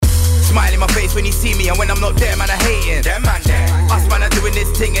face when you see me, and when I'm not there, man, I hating. Them man there. Us man are doing this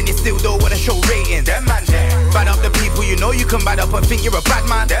thing, and you still don't wanna show ratings. Them man there. Bad up the people you know you can bad up and think you're a bad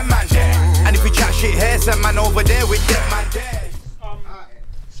man. Them man there. And if we chat shit here, some man over there with them man there.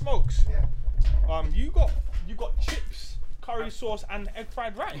 Smokes. You got chips, curry sauce, and egg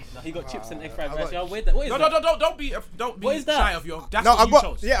fried rice. No, he got chips and egg fried rice. Yo, what is that? Don't be What is that? shy of your. That's No, what you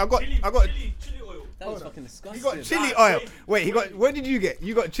chose. I got. Chili oil. That was fucking disgusting. He got chili oil. Wait, he got. What did you get?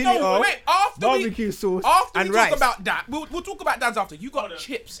 You got chili No, oil, wait. After barbecue sauce, after and we rice. talk about that, we'll talk about Dan's after. You got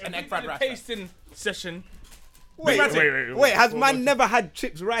chips and egg fried rice. Tasting session. Wait. Has man never had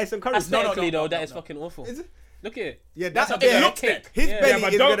chips, rice, and curry? Aesthetically though, that is fucking awful. Is it? Look at it. Yeah, that's a a bit bit. like cake. His Yeah. belly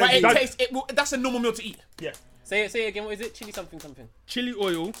but is don't- gonna but be. It tastes. That's a normal meal to eat. Yeah. Say it again. What is it? Chili something. Chili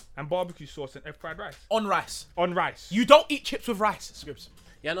oil and barbecue sauce and egg fried rice. On rice. On rice. You don't eat chips with rice, Scribs.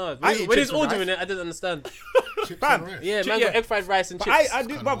 Yeah, no. I eat When chips he's and ordering it, I didn't understand. Fam, Yeah, man, got egg fried rice and but chips. I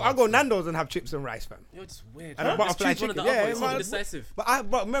do. But I go Nando's and have chips and rice, fam. You're just weird. And a butterfly Choose one of chicken. the other. Yeah, It's man. indecisive.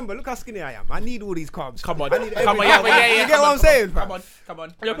 But remember, look how skinny I am. I need all these carbs. Come on, I need come on, every yeah, carb. yeah. You get what I'm saying, fam? Come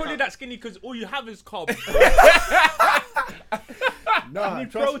on. You're probably that skinny because all you have is carbs. No, You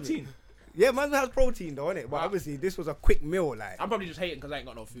need trust me. protein. Yeah, man has protein though, innit? But obviously, this was a quick meal, like. I'm probably just hating because I ain't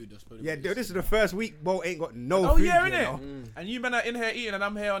got no food. Yeah, dude, this is the first week Bo ain't got no Oh food. yeah, you know? innit? And you men are in here eating, and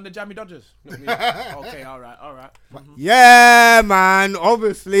I'm here on the Jammy Dodgers. Okay, all right. Yeah, man.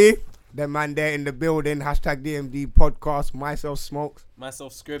 Obviously, the man there in the building. Hashtag DMD podcast. Myself Smokes.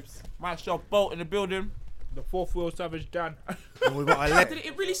 Myself Scribs. Myself Bolt in the building. The fourth wheel savage Dan. And we got Did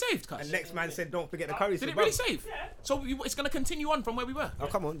it really saved, cuz? The next man said, "Don't forget the curry." Did it really save? So it's gonna continue on from where we were. Oh,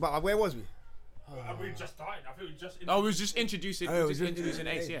 come on. But where was we? We just started. I think we just. Oh, we was just introducing Oh, introducing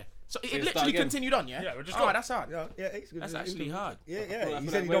Ace, yeah. So it start literally again. continued on, yeah. Yeah, we're just Oh, going. that's hard. Yeah, it's good. That's actually hard. Yeah. I You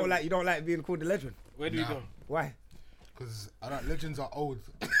feel said like you don't like being called the legend. Where do we go? Why? Because legends are old.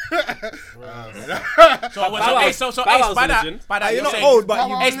 So Bow Wow's Ace, a by legend. that, You're you're not saying, old, but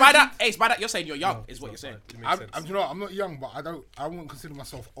you. Ace, by that, you're saying you're young, is what you're saying. I'm, you know, I'm not young, but I won't consider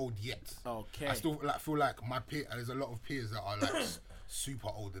myself old yet. Okay. I still feel like my peer. There's a lot of peers that are like super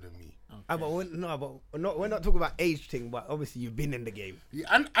older than me. But we're not talking about age thing. But obviously, you've been in the game. Yeah,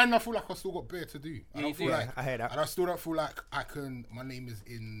 and I feel like I still got bare to do. I don't feel Yeah, like I heard that. and I still don't feel like I can. My name is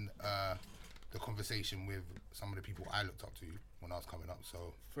in the conversation with some of the people I looked up to when I was coming up.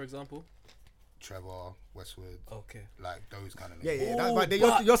 So, For example. Trevor, Westwood, Okay. like those kind of Yeah, names. yeah. But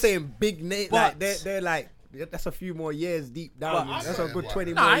but- you're saying big name. Like but- they're like that's a few more years deep down. But- That's a good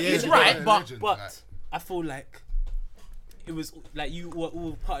 20 Nah, more he's years. right, They're but legends, But like- I feel like it was like you were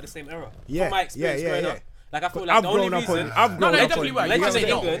all part of the same era. Yeah, From my experience yeah, growing yeah. up. Like I feel like I've the only grown up on. reason I've grown no, up definitely on. were. Legend You in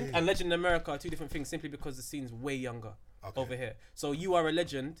know. England and Legend in America are two different things simply because the scene's way younger over here. So you are a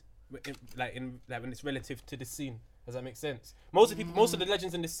legend when it's relative to the scene. Does that make sense? Most of the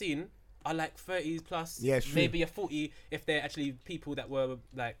legends in the scene are like 30s plus, Yeah, it's true. maybe a 40 if they're actually people that were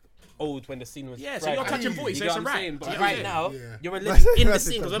like old when the scene was. Yeah, so thriving. you're touching 40, You so get it's what a I'm right. saying? But Yeah. right now, Yeah. you're a legend in the That's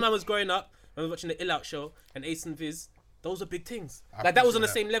scene. it. Because when I was growing up, I was watching the Ill Out show and Ace and Viz. Those are big things. I Like that was on the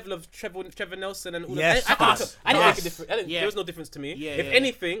appreciate same level of Trevor Nelson and all Yes. of that. I didn't make a Us. difference. Yeah. There was no difference to me. Yeah, If yeah.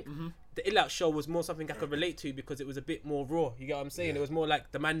 anything, the Ill Out show was more something I could relate to because it was a bit more raw. You get what I'm saying? It was more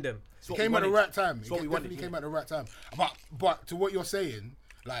like the mandem. It came at the right time. It what we definitely wanted, came at the right time. But to what you're saying,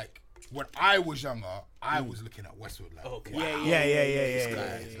 like when I was younger, I was looking at Westwood like, Okay. wow, Yeah. this guy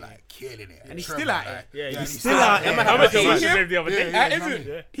is like killing it, And he's Trevor, still at like, it. he's still at it. That man How had much a was page. the other day? Yeah,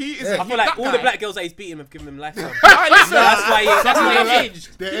 Even he is. I feel like all the black girls that he's beating have given him life. Fam. Listen, That's why he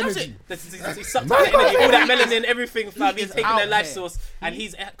aged. Their He does energy. He sucked out the energy, all that melanin, everything, fam. He's taking out their life here. source, and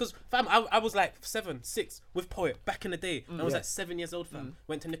he's because fam. I was like 7, 6 with Poet back in the day. I was like 7 years old, fam.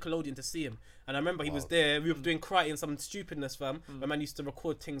 Went to Nickelodeon to see him, and I remember he was there. We were doing karate and some stupidness, fam. My man used to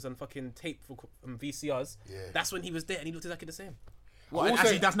record things on fucking tape for VCRs. Yeah. That's when he was there, and he looked exactly the same. what Also-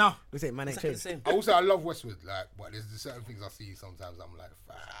 as he does now. We say man ain't Exactly the changed. same. I love Westwood, like, but there's certain things I see sometimes. I'm like,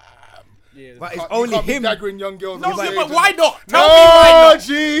 fam. Yeah. But it's You only can't be him. daggering young girls. No, on yeah, stage but and- why not? No, Tell me why not?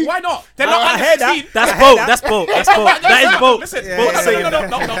 G. Why not? They're not I under heard that. 16. That's bold. That's bold. That's bold. That is bold. Listen, Yeah, Bolt yeah, saying yeah.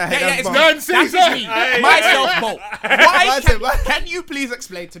 no. Yeah, it's Bolt. me. Dan That Caesar. is me. Myself, Bolt. Why? Why? Can you please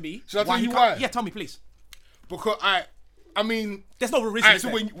explain to me Should I tell he you can't- why? Yeah, tell me, please. Because I mean, There's no reason. alright, so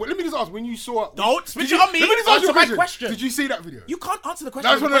let me just ask, when you saw, Don't switch did it you- on me. Let me just ask you Answer a my question. Did you see that video? You can't answer the question.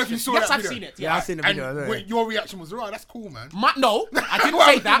 I just with want to know a if you question. saw Yes, that I've video. seen it. Yeah, I've seen the And video. when your reaction was, right, that's cool, man. No, I didn't What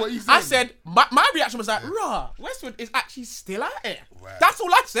say was- that. what you I saying? said my reaction was like, "Rah, Westwood is actually still at it." Right. That's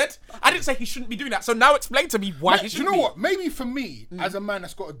all I said. I I didn't say he shouldn't be doing that. So now explain to me why he Do you shouldn't know be. what? Maybe for me, as a man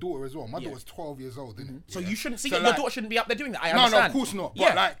that's got a daughter as well, my daughter's 12 years old, isn't it? So you shouldn't see So it. like- Your daughter shouldn't be up there doing that. I No, understand. of course not. Yeah,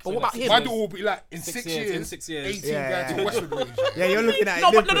 But like, but what about him? my daughter will be like in 6 6 years, years, in 6 years. 18 Yeah, going to Westwood Range. Yeah, you're looking at it.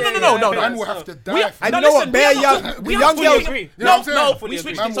 No, but different. no. Man will have to die. We- for And No, you know what? listen, Bare we are young, not- the we are young fully girls. agree. You know what I'm No, saying? we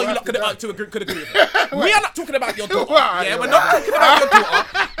switched Man it so will you have lot to could die. agree with it. We are not talking about your daughter. Right, Yeah, we're right. not talking about your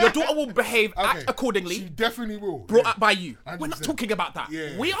daughter. Your daughter will behave, act She accordingly, definitely will. brought yeah. up by you. We're not 100%. talking about that.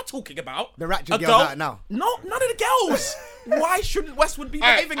 Yeah. We are talking about The ratchet a girls girl- out now. No, none of the girls. Why shouldn't Westwood be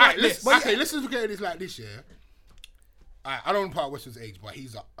Alright, behaving alright, like this? Okay, let's look at it like this, yeah. Alright, I don't know about Westwood's age, but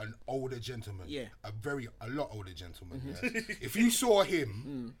he's an older gentleman. Yeah. A lot older gentleman. Yeah? If you saw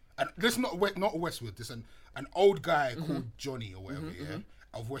him, and this not Westwood, this an old guy called Johnny or whatever, yeah,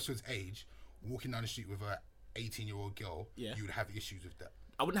 of Westwood's age, walking down the street with a 18-year-old girl, Yeah. you would have issues with that.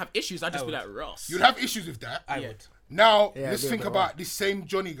 I wouldn't have issues. I'd just be like, Ross. You'd have issues with that. I would. Now, Yeah, let's a bit think of a about this same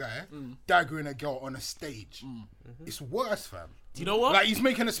Johnny guy daggering a girl on a stage. It's worse, fam. Do you know what? Like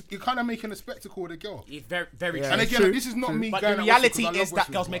you're kind of making a spectacle of the girl. It's very, very Yeah. true. And again, True, this is not true. me. But going the at reality Westwood 'cause I love is that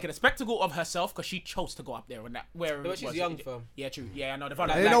Westwood, girl's but- making a spectacle of herself because she chose to go up there and that where. but she's was young, it? fam. Yeah, true. Yeah, I know.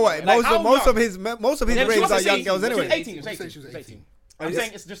 And you know what? Most of his Yeah, raves she are wasn't young 18, girls she was anyway. 18. She was 18. She was 18. I'm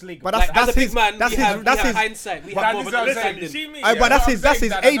saying it's just legal. But Like, that's as a big his. man, That's we his. have That's his. hindsight. We But have more of an listen, understanding. you see me? But Yeah, that's I'm his. That's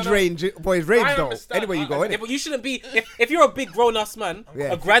saying his that, age I don't- range for his raves, I though. understand, Anyway, you I- go Yeah, innit? but you shouldn't be. If you're a big grown ass man,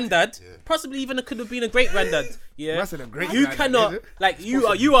 Yeah. a granddad, possibly even could have been a great granddad. Yeah, That's a great you granddad, cannot is it? like you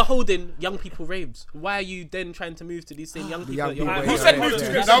are holding young people raves. Why are you then trying to move to these same young people? young that you're people, with? Who yeah, said yeah, move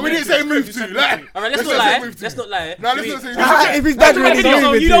yeah. to? No, we didn't say move to. Like, All right, let's not not say lie. move to. Let's not lie. No, Do we- let's not say If he's daggering So his you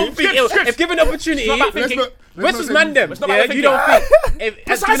movie don't too. think if given opportunity, It's not about Let's thinking. not- let's West not was say man move them. to. It's not Yeah, about you don't think if given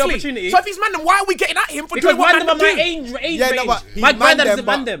Precisely. opportunity. So if he's man, then why are we getting at him for Because doing what man man them are my do? age Yeah, no, range. but he's My man granddad them, is a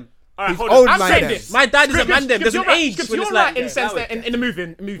man but- them. All right, He's hold old on. I'm man saying them. this. My dad is a man them. There's You're an right, age Scripps, when you're it's right like in the sense allow that it. in the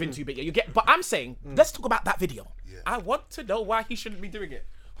moving too big. You get, but I'm saying let's talk about that video. I want to know why he shouldn't be doing it.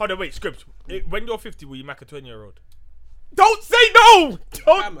 Hold on, wait, Scripps. When you're 50, will you make a 20-year-old? Don't say no.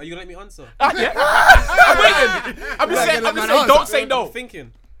 Don't. Fam, are you gonna let me answer? Yeah. I'm waiting. I'm just saying. Don't say I'm no.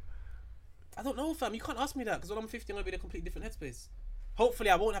 thinking. I don't know, fam. You can't ask me that because when I'm 50, I'm gonna be in a complete different headspace. Hopefully,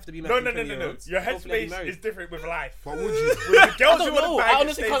 I won't have to be married. No. Your headspace is different with life. But would you? With the I girls don't you want know. to bang, I it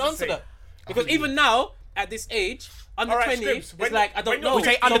honestly stays can't the answer same. that because even now, at this age, under Alright, 20, Scripps, it's when- like I don't when know. you're-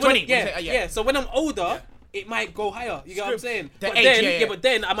 Okay, under So when- 20, yeah, yeah. yeah. So when I'm older, it might go higher. You get what I'm Scripps. saying? The But age, then, yeah. but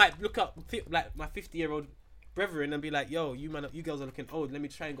then I might look up like my 50-year-old brethren and be like, "Yo, you you girls are looking old. Let me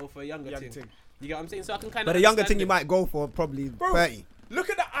try and go for a younger thing." You get what I'm saying? So I can kind of. But the younger thing understand you it. might go for probably Bro, 30. Look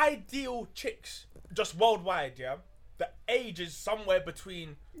at the ideal chicks just worldwide, yeah? The age is somewhere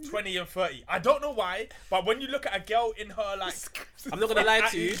between 20 and 30. I don't know why, but when you look at a girl in her, like... I'm not gonna lie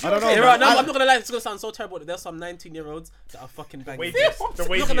to you. I don't know, There man. are, no, I'm not gonna lie. It's gonna sound so terrible. There's some 19-year-olds that are fucking banging. wages, the I'm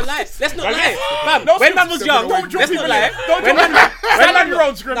wages. not gonna lie. Let's not Well, lie. Fam, no, when man Scripps, was young, don't drop let's people not lie. in. Don't When drop man, Stand on your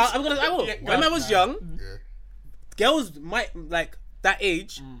own, Scripps. No, I will. When man was young, Yeah. girls might like that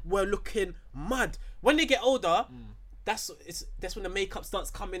age were looking mad. When they get older, that's when the makeup starts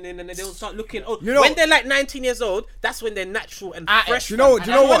coming in and then they'll start looking old. You know- when they're like 19 years old, that's when they're natural and fresh. Do you know- fam.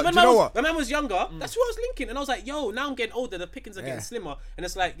 do you know And what? When Do you know man was- what? When man was younger, that's who I was linking, and I was like, yo, now I'm getting older. The pickings are Yeah. getting slimmer, and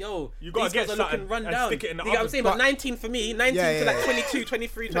it's like, yo, You gotta these girls get are looking something run and down. stick it in the You get what I'm oven. saying? But But- 19 for me, 19 Yeah, to like yeah. 22,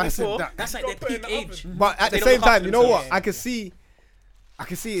 23, That's it, 24, that- that's like Gotta their put it peak in the age. oven. But at They the don't same look after time, you know what? themselves. I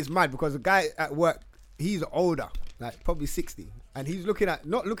can see it's mad because the guy at work, he's older, like probably 60, and he's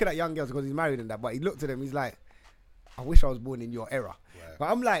not looking at young girls because he's married and that, but he looked at them, he's like, I wish I was born in your era. But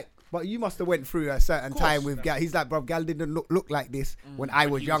I'm like, but you must have went through a certain time with gal. He's like, bro, gal didn't look like this when I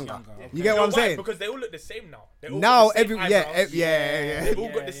was younger. You get what I'm why? saying? Because they all look the same now. They all Now got the same eyebrows. yeah. They all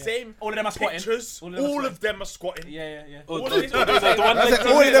got the same All of them are squatting. pictures. All of them are squatting. Yeah. Oh, All the- of the- them- the one That's leg- it,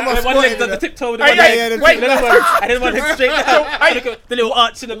 all of them are the one leg, squatting. the tiptoe, the Hey, one hey, leg. wait, the other one, and then one leg straight down. The little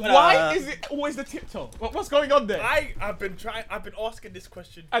arch in the. Why is it always the tiptoe? What's going on there? I've been asking this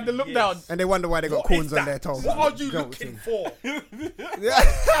question. And the for look years. down. And they wonder why they got What is corns on that? their toes. What are you Joke looking thing. for?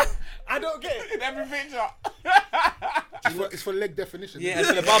 Yeah. I don't get it. Every picture. It's for leg definition. Yeah, and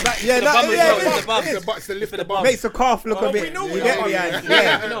for the bum. Yeah, the that- bum as yeah, well. yeah. It's the bum. It's the butts to lift For the the bum. bum. Makes the calf look a we bit. know You what get you me? are.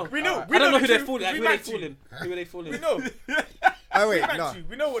 Yeah. I know. We know. I don't know who the they're truth. fooling. We Who are they match you. fooling? Who are they fooling? We know. Oh wait, match no. you.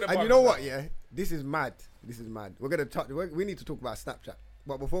 We know what the And bum you know is what? like. Yeah, this is mad. This is mad. We're gonna talk. We need to talk about Snapchat.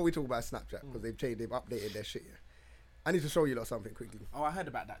 But before we talk about Snapchat, because they've updated their shit. Yeah, I need to show you lot something quickly. Oh, I heard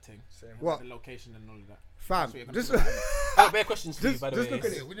about that thing. What? The location and all of that. Fam, what you're gonna just, talk I have bare questions for you, by the way. look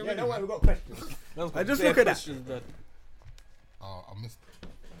at it. Yeah, when you're Yeah, ready. no, we've got questions. I just look at that. Oh, I missed.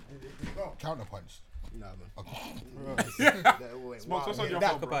 Counterpunch. Nah, man. Okay. Smokes, what's on your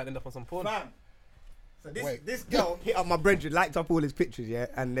that, phone, Talk about it, end up on some porn. Fam, This girl hit up my brethren, liked up all his pictures, yeah,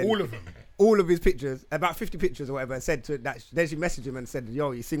 and then All of them. all of his pictures, about 50 pictures or whatever, and said to that. Then she messaged him and said,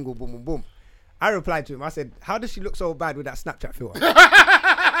 "Yo, you single, boom, boom, boom." I replied to him. I said, "How does she look so bad with that Snapchat filter?"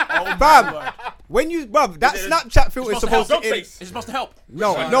 Bam. When you, bruv, that Snapchat filter is supposed to. It's supposed to help.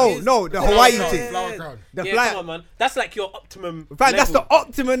 No, the Hawaii Flower thing. Flower crown. The Yeah, fly. come on, man. That's like your optimum. In fact, that's the level.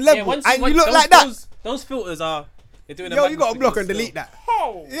 optimum level, once and you once look those- like that. Those filters are. They're doing. Yo, you gotta block and delete that.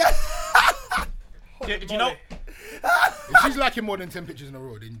 Oh, Yeah. Do you know? If she's liking more than 10 pictures in a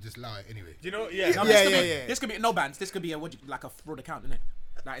row, then just allow it anyway. you know, yeah. No, Yeah, this This could be no bans. This could be like a fraud account, isn't it?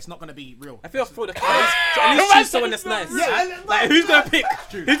 Like it's not gonna be real. I feel for the cars. So at least choose someone that's nice. Yeah. Like who's gonna pick?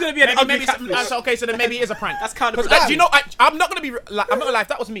 Who's gonna be an ugly Maybe catfish? okay, so then maybe it is a prank. That's kind of. 'Cause, do you know? I'm not gonna be like. I'm not gonna lie. If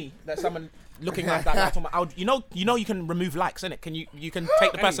that was me, that someone looking like that, I would, you know, you can remove likes, innit? Can you can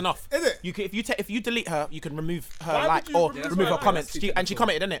take the person off? Is it? You can if you delete her, you can remove her Why like would you or remove remove her her like? comments. And she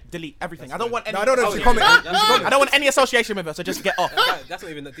commented, innit? Delete everything. I don't want any. No, I don't know if she commented. I don't want any association with her, so just get off. That's not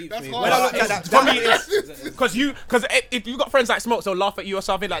even that deep That's for me. hard. When I looked at that, For me, because if you got friends like Smoke, so laugh at you or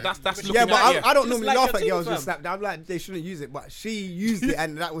something like that's looking yeah, but at you. I don't Just normally like laugh your at girls team, with Snapchat. I'm like, they shouldn't use it, but she used it,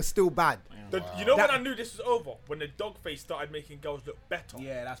 and that was still bad. You know That- when I knew this was over? When the dog face started making girls look better.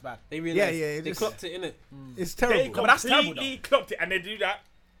 Yeah, that's bad. They realized yeah, they just- clocked it, innit? It's They terrible. but that's terrible, completely clocked it, and they do that.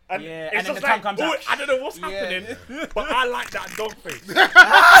 And Yeah, it's and then just the tongue like, comes oh, out. I don't know what's happening, but I like that dog face.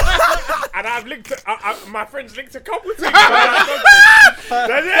 And I've linked to, my friends linked a couple things. Switch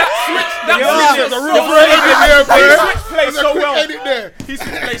plays so well. Edit there. He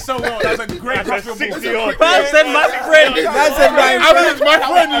plays so well. That was a great That's 60 odd. Man said my friend. That's a I man. mean, my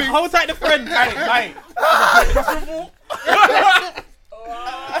friend link. Hold tight the friend. Hey,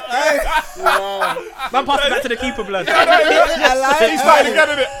 Man, pass it back to the keeper, blood. I like He's fighting again,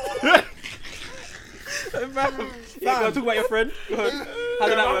 innit? Yeah, go talk about your friend. Go on. How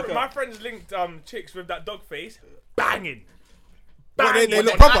did that work My out? friends linked chicks with that dog face, banging. But they Banging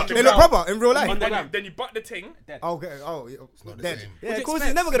look on proper. the They look ground. proper in real life. Then you butt the ting. Okay. Oh, not the dead. same. Yeah, of course,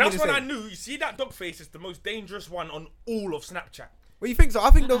 it's never gonna be That's the when I same. knew. You see, that dog face is the most dangerous one on all of Snapchat. Well, you think so? I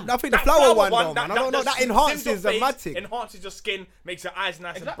think the That flower one, though, man. I don't know. That enhances the mad thing. Enhances your skin, makes your eyes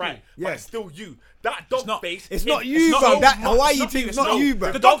nice and Exactly. bright. Yeah. But it's still you. That dog not- face. It's hid- not you, not bro. so That much. Hawaii It's not thing you, is it's not you, bro.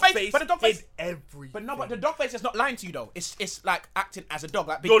 The The dog dog face- face, but the dog face- hid everything. But no, but the dog face is not lying to you though. It's like acting as a dog,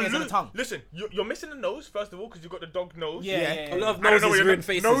 like big You're ears and a tongue. Listen, you're missing the nose first of all because you got the dog nose. A lot of I don't know noses your ruin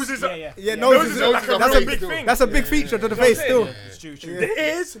faces. Nose is Yeah. Yeah, nose nose is is like a that's real a big big thing. That's a big feature to the face still. It's true. The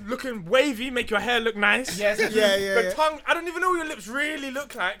ears looking wavy, make your hair look nice. Yes. The tongue, I don't even know what your lips really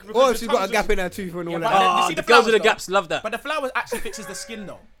look like. because Or the if she's got a tongue's gap just- in her tooth and all but that. then- Oh, see the the girls with the flowers, gaps love that. But the flower actually fixes the skin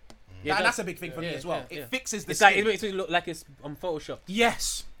though. Yeah, And that's a big thing for me as well. yeah. It fixes the It's like skin. it makes it look like it's on Photoshop.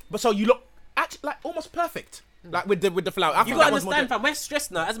 Yes. But so you look actually like almost perfect. Like with the flower. I You think gotta that one's more understand, good. fam. We're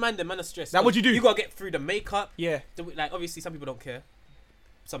stressed now. As man are stressed. Now, what do you do? You gotta get through the makeup. Yeah. Like obviously, some people don't care.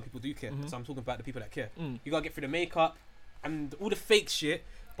 Some people do care. Mm-hmm. So I'm talking about the people that care. Mm. You gotta get through the makeup and all the fake shit.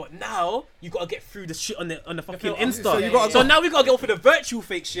 But now you gotta get through the shit on the fucking filter. Insta. So you gotta go- now we gotta go through the virtual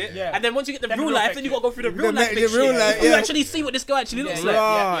fake shit. Yeah. And then once you get the Then real real life, fake then you shit. gotta go through the real The life fake real shit. life, You yeah. actually see what this girl actually looks Yeah, like.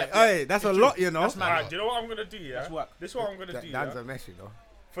 yeah. Right. Hey, that's a lot, you know. That's mad. Alright, do you know what I'm gonna do? Yeah, That's work. This is what I'm gonna do. That's Yeah? a mess, you know.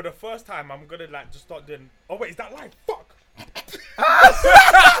 For the first time, I'm gonna like just start doing. Oh wait, is that live? Fuck.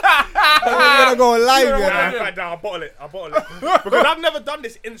 We're gonna go live, you know. Right now, I'll bottle it because I've never done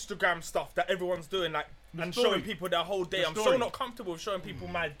this Instagram stuff that everyone's doing, like and showing people their whole day. I'm so story. not comfortable with showing people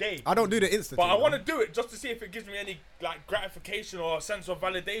my day. I don't do the Insta. But thing, I want man. to do it just to see if it gives me any like gratification or a sense of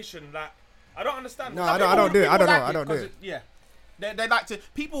validation. Like I don't understand. No, Some I don't do it. I don't People know. like I don't do 'cause it. Yeah. They like to.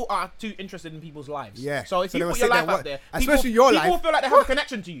 People are too interested in people's lives. Yeah. So if So you they will put your sit there life and out watch- there, especially people, your people life. feel like they have a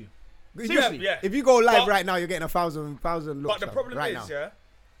connection to you. Seriously. Yeah. If you go live But- right now, you're getting 1,000 looks. But the fam, problem right is, now. yeah,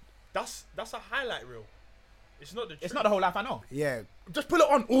 that's a highlight reel. It's not the. It's not the whole life. I know. Yeah. Just put it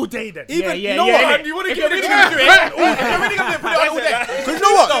on all day then. Even yeah, you know yeah, what? And you want to If give you're it a really gonna do chance. it, if you're really gonna put it on all day.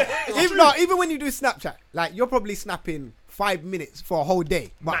 Because you know what? Even when you do Snapchat, like you're probably snapping 5 minutes for a whole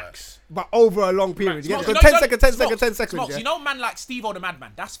day, Max. but over a long period. Max. Yeah? Smokes, So You know- 10 you know- seconds, 10 Smokes, seconds, 10 seconds. Smokes, Yeah? You know, man like Steve-O the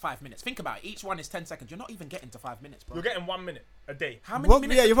Madman. That's 5 minutes. Think about it. Each one is 10 seconds. You're not even getting to 5 minutes, bro. You're getting 1 minute a day. How many Well,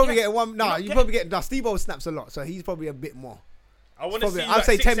 minutes? yeah, you're probably yeah. getting one. Nah, You're not you getting- probably get. Nah, Steve-O snaps a lot, so he's probably a bit more. I want to see. Probably, you I'd at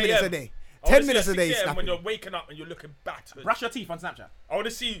say 6 10 minutes a a.m. day. I wanna 10 see minutes at a day 6 a.m. when snapping. you're waking up and you're looking battered. Brush your teeth on Snapchat. I want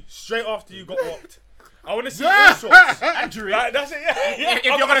to see straight after you got walked. I want to see all sorts. Andrew. Right, that's it. Yeah. If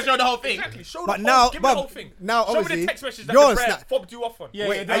you're gonna show the whole thing. Exactly. Show But the now, whole, give me the Bob, whole thing. now show me obviously, the text message that you're the on bread Snap- fobbed you off on. Yeah,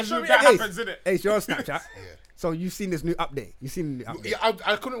 Wait, yeah, And that, show me that everything. happens, innit? Ace, you're on Snapchat. So you've seen this new update. You've seen the update. Yeah,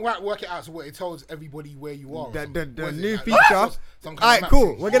 I couldn't work it out so what it tells everybody where you are. or The something. What is it? new Like, feature. some kind of Alright, map cool.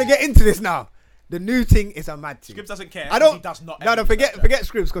 thing. We're gonna get into this now. The new thing is a mad thing. Scribs doesn't care. I don't. He does not. No, ever forget use Snapchat.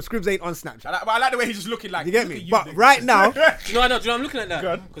 Scribs because Scribs ain't on Snapchat. But I like the way he's just looking like. You get look me? at But nigga. right now, Do you know, I know. Do you know I'm looking at Go that?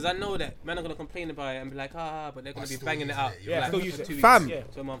 on. Because I know that men are gonna complain about it and be like, but they're gonna be still banging use it out. it, for yeah. like Still use it. 2 weeks. Fam.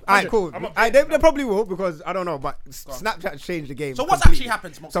 To a month. alright, cool. I'm not They probably will because I don't know, but Snapchat changed the game. So what's completely. actually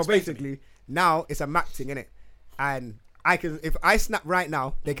happened, Smokes? So Explain to me. basically, now it's a map thing, innit? And I can, if I snap right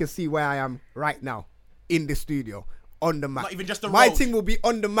now, they can see where I am right now in the studio on the map. Not even just the My road. thing will be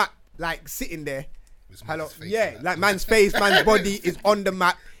on the map, like sitting there. With Hello, man's face yeah, and that. like man's face, man's body is on the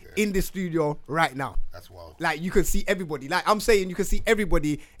map in the studio right now. That's wild. Like you can see everybody. Like I'm saying, you can see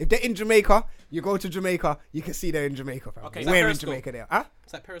everybody. If they're in Jamaica, you go to Jamaica, you can see they're in Jamaica. Fam. Okay, Where in Periscope. Jamaica they are? Huh?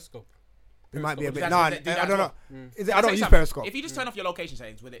 It's like Periscope. It might be a bit. Does No, that do that I as don't know. well? Is it, Can I I don't say use something? Periscope. If you just turn off your location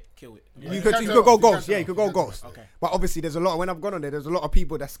settings, will it kill it? You You could can you turn could go off, you ghost, can yeah, turn you could off, go you can ghost. turn off. Okay. But obviously, there's a lot. When I've gone on there, there's a lot of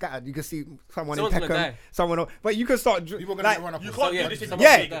people that scattered. You can see someone in Someone's gonna Peckham, die. someone. But you can start. People are gonna Like, get run up. You on can't yeah, do this in someone-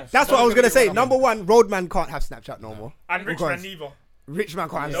 yeah, Yeah. that's what I was gonna say. Someone's Number gonna one, Roadman can't have Snapchat no more. And Richman Because neither. Rich man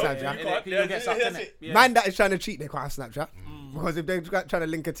can't have No, Snapchat. you can't. Innit? You'll get sucked in That's it. it. Yeah. Man that is trying to cheat, they can't have Snapchat. Because if they're trying to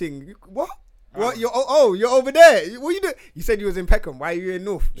link a thing, what? What? You're you're over there. What you doing? You said you was in Peckham. Why are you in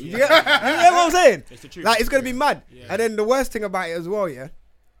North? You get what I'm saying? It's the truth. Like it's gonna be mad. And then the worst thing about it as well, yeah,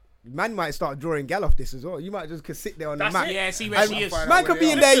 man might start drawing gal off this as well. You might just could sit there on That's the map. it. Yeah, see where And she is. Find out man where could they be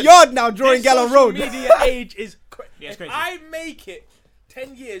are. in their yard now drawing This gal on social road. media age is Yeah, it's if crazy. I make it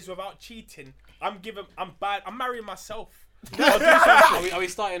 10 years without cheating, I'm bad. I'm marrying myself. I'll do something. Are we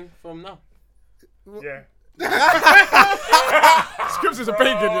starting from now? Yeah. Scripts is a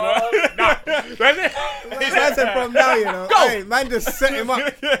bacon, you know. That's it. Man said from now, you know. Hey, man just set him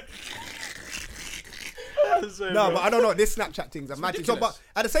up. No, but I don't know. This Snapchat thing's a magic. So, but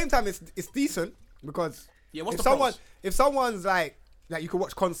at the same time, it's decent because Yeah, what's if the pros? someone's like you could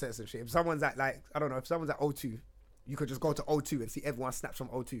watch concerts and shit. If someone's at like I don't know, if someone's at O2, you could just go to O2 and see everyone snaps from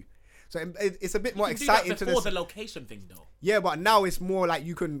O2. So it's a bit more You can do that exciting to before this. the location thing, though. Yeah, but now it's more like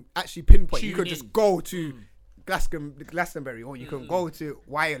you can actually pinpoint. You Tune could in. just go to Glastonbury, or you can go to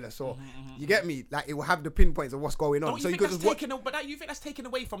Wireless, or you get me. Like it will have the pinpoints of what's going on. Don't you So you think could that's just watch. taken? But you think that's taken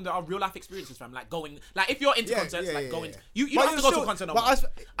away from our real life experiences, fam? Like going, like if you're into Yeah, concerts, yeah, like yeah, going, yeah. you But don't have to you're go to still- a concert no but more. us-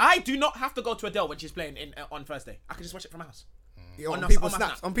 I do not have to go to Adele when she's playing on Thursday. I can just watch it from my house. on my- people's my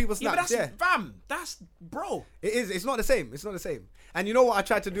snaps. snap. On people's Yeah, but snaps. that's, Yeah. fam, that's bro. It is. It's not the same. It's not the same. And you know what I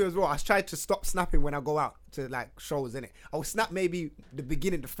tried to do as well? I tried to stop snapping when I go out to like shows, innit? I'll snap maybe the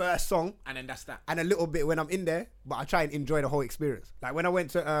beginning, the first song, And then that's that. and a little bit when I'm in there, but I try and enjoy the whole experience. Like when I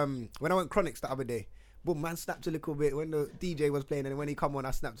went to Chronics the other day, boom, man snapped a little bit when the DJ was playing, and when he come on,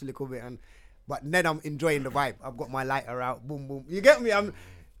 I snapped a little bit, but then I'm enjoying the vibe. I've got my lighter out, boom, boom. You get me?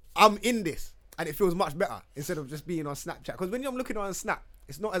 I'm in this, and it feels much better instead of just being on Snapchat. Because when I'm looking on Snap,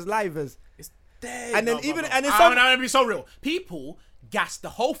 it's not as live as. It's dead. And then No, even bro. and it's I'm some. gonna be so real. People gas the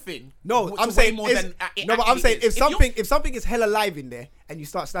whole thing. No, to I'm way saying more it's- than it no, but I'm actually saying is. if something is hella live in there and you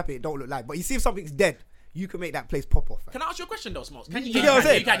start snapping, it don't look live. But you see if something's dead, you can make that place pop off. Fam. Can I ask you a question though, Smokes? Can You get what I'm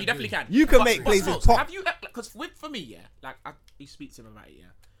saying? You can. You definitely can. You can But- make but places Smokes, pop. Have you? Because for me, yeah, like I speak to him about it, yeah.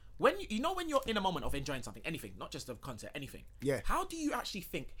 When you know when you're in a moment of enjoying something, anything, not just a concert, anything. Yeah. How do you actually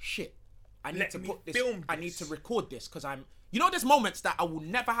think? Shit, I need Let to me put this. film I need this. to record this because I'm. You know, there's moments that I will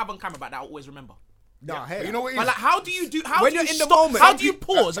never have on camera, but that I'll always remember. Nah, But you know what it is? But like, how do you do? How When do you you're in the stop? moment, How some do you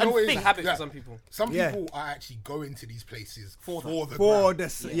people- pause you know and what it is? think? a habit Yeah. for some people. Some Yeah. people are actually going to these places For for the- the for gram.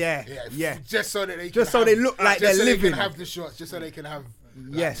 this, yeah, yeah. Just so that they Just can so they look like just they're so living. They can have the shots, just so they can have.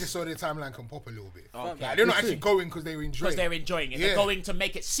 Yes. Just so their timeline can pop a little bit. Okay. Like, they're not It's actually true. going because they were enjoying. Because they're enjoying it. Yeah. They're going to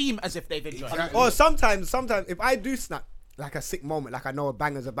make it seem as if they've enjoyed Exactly. Or sometimes if I do snap like a sick moment, like I know a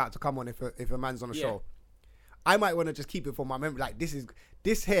banger's about to come on if a man's on a Yeah. show, I might want to just keep it for my memory. Like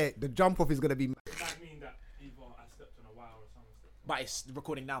this here, the jump off is gonna be. Does that mean that either I stepped on a wire or someone stepped it. But it's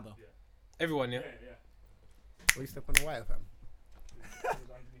recording now though. Everyone, yeah. Or you step on the wire, fam.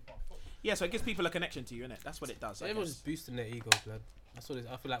 underneath my foot? Yeah, so it gives people a connection to you, innit? That's what it does. So I everyone's guess. just boosting their ego, blood. That's what it is.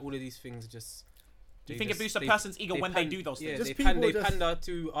 I feel like all of these things just. Do you they think it just- boosts a they- person's ego when they pan- do those Yeah, things? Just they people just- pander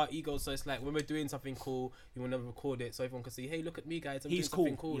to our egos. So it's like when we're doing something cool, you want to record it so everyone can see, hey, look at me, guys. I'm He's doing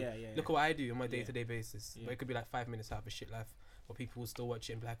something cool. cool. Yeah, yeah, Look yeah. what I do on my day-to-day basis. But it could be like 5 minutes out of a shit life. But people will still watch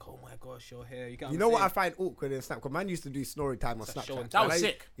it and be like, oh my gosh, your hair. You, get You know what I find awkward in Snap? Because man used to do story time on It's a show Snapchat. and That was And I-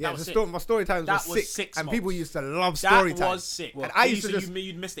 sick. Yeah, That was the sick. my story times That was was sick, sick, and Smokes. people used to love That story time. was sick. And I He used to just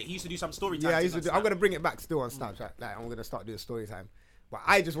you'd missed it. He used to do some story time. yeah, I things used to on do. I'm Snap. gonna bring it back still on Snapchat. Like I'm gonna start doing story time. But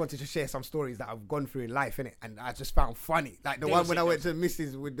I just wanted to share some stories that I've gone through in life, innit? And I just found funny. Like the They one were when I sick, went to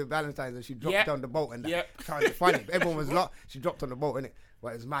Mrs. with the Valentine's and she dropped Yep. down the boat and that. Yep. I found it funny. Everyone was she dropped on the boat, innit?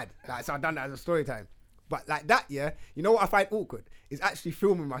 But it was mad. Like, so I done that as a story time. But like that, yeah, you know what I find awkward is actually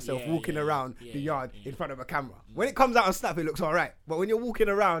filming myself walking around the yard in front of a camera. When it comes out on Snap, it looks all right. But when you're walking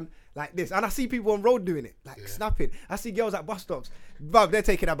around like this, and I see people on road doing it, like snapping. I see girls at bus stops, bruv, they're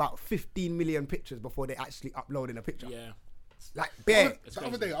taking about 15 million pictures before they actually uploading a picture. Yeah. Like bare. The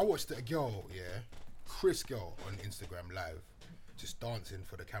other day, I watched a girl, Chris girl on Instagram live, just dancing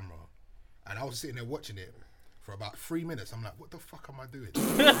for the camera, and I was sitting there watching it for about 3 minutes. I'm like, what the fuck am I doing?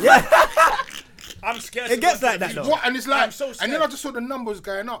 I'm scared. It gets like that though. What? And it's like, I'm so scared. and then I just saw the numbers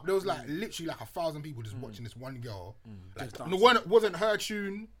going up. There was like literally like 1,000 people just watching this one girl. Like, and the one wasn't her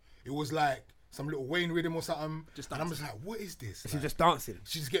tune. It was like some little Wayne rhythm or something. And I'm just like, what is this? She's Like, just dancing.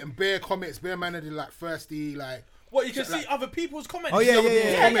 she's getting bare comments, bare man that did like thirsty, like. What, you can see other people's comments? Oh yeah. Like,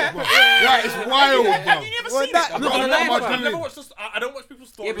 it's wild, bro. Have you never Well, seen that- it? I'm not gonna lie, I've fam. never watched this. I don't watch people's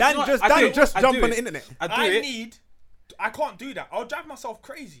stories. but Dan just I do jump it. on the internet. I can't do that. I'll drive myself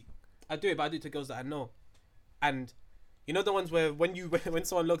crazy. I do it, but I do it to girls that I know. And you know the ones where when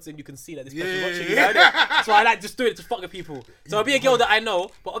someone logs in, you can see that this person's watching you. Innit? So I like just do it to fuck with people. So I'll be a girl that I know,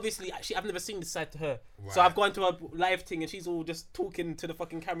 but obviously, actually, I've never seen this side to her. So Right. I've gone to a live thing and she's all just talking to the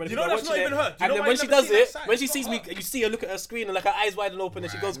fucking camera. And You know people are that's not watching even it. her. Do you And know then why when I've she never does seen that it, side? when she It's sees not me, you see her look at her screen and like her eyes wide and open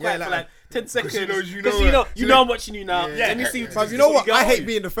and she goes quiet Yeah, for like- like 10 seconds. she knows you know Because her. you know I'm watching you now. Yeah. Let me see. But you know what? go. I hate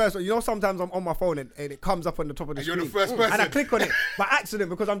being the first one. You know, sometimes I'm on my phone and it comes up on the top of the And you're screen. the first person. And I click on it by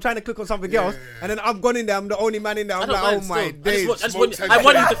accident because I'm trying to click on something else. And then I've gone in there. I'm the only man in there. I'm I like, don't oh mind my still. days. I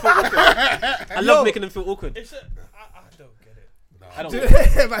want you to feel awkward. I love making them feel awkward. It's I don't get it. I don't.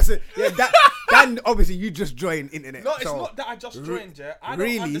 Get it. Dan, obviously, you just joined internet. No, it's so- not that I just joined, yeah. I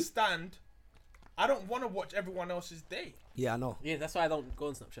really? don't understand. I don't want to watch everyone else's day. Yeah, I know. Yeah, that's why I don't go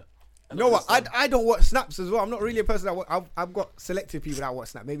on Snapchat. You know what? I don't watch snaps as well. I'm not really a person that I've got selective people that watch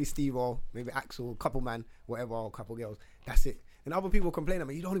snap. Maybe Steve or maybe Axel, couple man, whatever, or couple girls. That's it. And other people complain at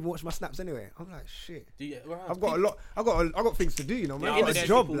me. You don't even watch my snaps anyway. I'm like, shit. I've got a lot. I've got things to do. You know, man. I've got a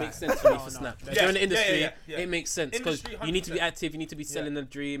job. People Like. makes sense for me for Snap. If you're in the industry, yeah. it makes sense because Industry, you need to be 100%. active. You need to be selling the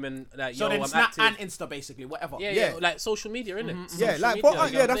dream and like, So yo, then I'm Snap active. and Insta basically, whatever. Yeah, like social media, innit? Yeah, Social like for media,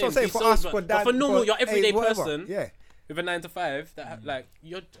 us, yeah, that's what I'm saying. For us, for Dan, but for normal, your everyday Abe, whatever. person, Yeah. with a 9 to 5, that like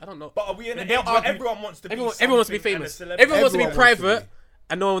you're, I don't know. But are we in an they'll age where argue- everyone wants to be Everyone wants to be something and a famous. celebrity? Everyone wants to be Everyone wants to private. be.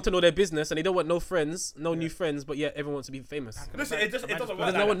 And no one wants to know their business, and they don't want no friends, no new friends, but yet everyone wants to be famous. Listen, it doesn't work.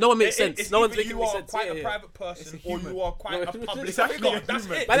 Because like no one makes that. sense. It's No one's either making you are sense. quite Yeah, a yeah. private person, or you are quite a public Exactly, figure. That's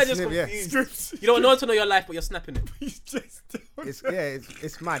it. Man, they're just Yeah. confused. You don't want no one to know your life, but you're snapping it.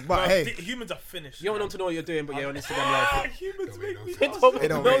 It's mad. But Bro, hey, humans are finished. You don't want no one to know what you're doing, but you're on Instagram Live. Humans make me. it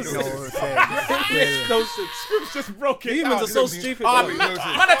don't make no sense. Yeah. No sense. Scripts just broke it. Humans down. are so stupid. Ah, bro. man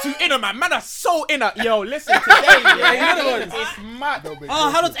are too inner, man. Man are so inner. Yo, listen today. Yeah, you're the ones. It's mad. Oh,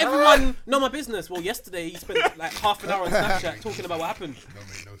 how does everyone know my business? Well, yesterday he spent like half an hour on Snapchat talking about what happened. Don't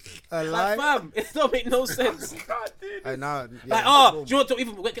make no sense. Like, Alive. fam, it don't make no sense. Now, Like, oh, do you want to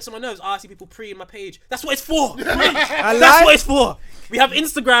even get some on my nerves? Oh, I see people pre in my page. That's what it's for. That's Alive. what it's for. We have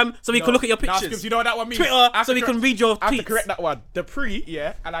Instagram so we can look at your Nah, pictures. Scripts, you know what that one means? Twitter I have so to we correct- can read your I have to tweets. correct that one. The pre,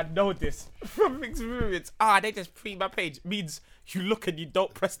 yeah, and I know this from mixed movements. They just pre my page means you look and you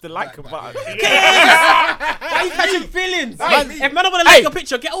don't press the like button. Why are you catching feelings? Man- If man don't want to like your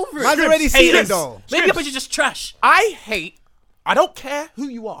picture, get over it. Man's already seen it though. Maybe your picture's just trash. I don't care who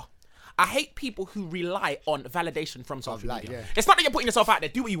you are. I hate people who rely on validation from social like, media. yeah. It's not that you're putting yourself out there.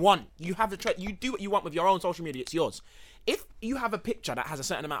 Do what you want. You have the you do what you want with your own social media. It's yours. If you have a picture that has a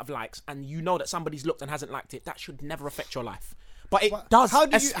certain amount of likes and you know that somebody's looked and hasn't liked it, that should never affect your life. But it does, how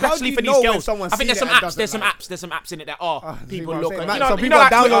do you especially for know these when girls. someone's I think seen there's it some and apps. doesn't There's some like apps. There's some apps in it that see people what I'm look. saying? And, Man, you know, some you people know, are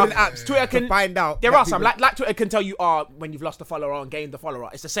downloading Twitter, apps Twitter to can find out There that are some people- like Twitter can tell you when you've lost a follower and gained a follower.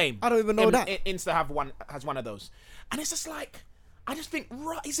 It's the same. I don't even know that. Insta has one of those, and it's just like I just think,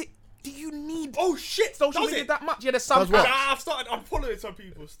 right? Is it? Do you need? Oh shit! social Does media it? that much? Yeah, there's some. Does what? I've started unfollowing some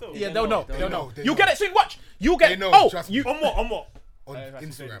people still. Yeah, they'll know. They'll know. They You know. get it soon. Watch. You get. They know, Oh, trust me. you. On what? On what? On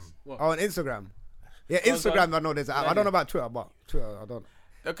Instagram. Oh, on Instagram. Yeah, Instagram. I know there's an app. I don't know about Twitter, but Twitter, I don't.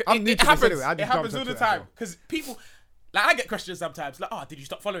 Okay, I'm new it to this happens. anyway. I It just happens jumped all on the Twitter, time so. because people. Like I get questions sometimes. Like, did you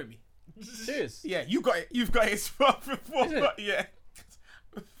stop following me? Serious? Yeah, you got it. You've got it before. Is it? Yeah.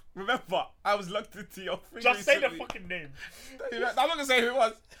 Remember, I was logged into your thing. Just say the recently. fucking name. I'm not gonna say who it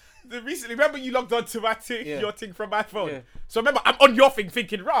was. Recently, remember you logged on to my thing, Yeah. your thing from my phone. Yeah. So remember, I'm on your thing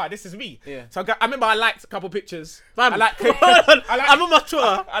thinking, rah, this is me. Yeah. So I remember I liked a couple pictures. Fam, I like. hold on. I like. I'm on my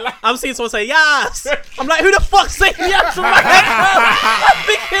Twitter. I like- I'm seeing someone say yes. I'm like, who the fuck's saying yes from my head? I'm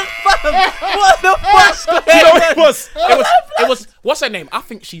thinking, fam, what the fuck's going You know on? what it was? It was. What's her name? I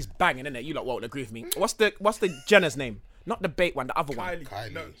think she's banging, isn't it? You lot won't agree with me. What's the Jenner's name? Not the bait one, the other one.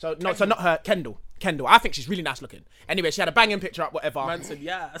 Kylie. No. So not her. Kendall. I think she's really nice looking. Anyway, she had a banging picture up, whatever. Man said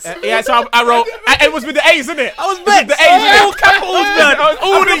yes. Yeah, so I wrote. It was with the A's, innit? I was It vexed. with the A's, All innit? capitals, man. All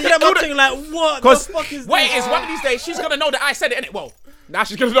I'm the. thinking like, what the Because fuck is what it this? is, one of these days she's gonna know that I said it, innit? Well, now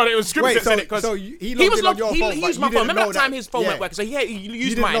she's gonna know that it was scripted, Wait, so- innit? 'Cause so he he logged was in on logged. your He phone, but used you my phone. didn't Remember know that time that- his phone yeah. weren't working? So yeah, he You used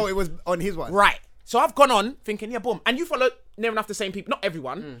didn't mine. know it was on his one. Right. So I've gone on thinking, yeah, boom. And you follow near enough the same people. Not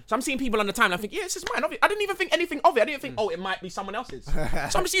everyone. So I'm seeing people on the time. I think, yeah, this is mine. I didn't even think anything of it. I didn't think, oh, it might be someone else's. So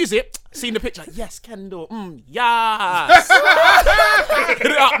I'm just use it. Seeing the picture. Yes, Kendall. Yes.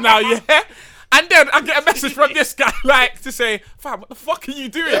 Hit it up now, yeah. And then I get a message from this guy, like, to say, fam, what the fuck are you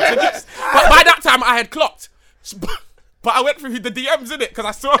doing? But by that time, I had clocked. But I went through the DMs, innit? Because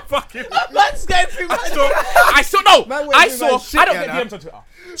I saw fucking. Man's going through I saw. Man went I through saw. my shit, I don't yeah, get nah. DMs on Twitter.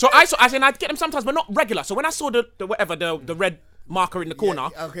 So as in, I'd get them sometimes, but not regular. So when I saw the red marker in the corner,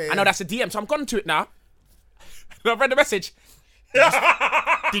 okay, I know yeah. that's a DM. So I'm gone to it now. And I've read the message.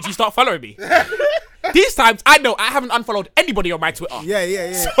 Did you start following me? These times, I know I haven't unfollowed anybody on my Twitter.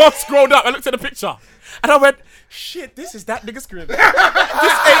 Yeah. So I scrolled up, I looked at the picture, and I went, shit, this is that nigga screen. This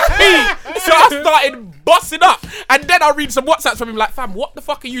ain't me. So I started busting up, and then I read some WhatsApps from him like, fam, what the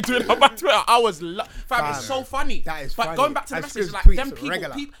fuck are you doing on my Twitter? I was, fam, it's so funny. That is but funny. going back to the I message, script like, tweets them people,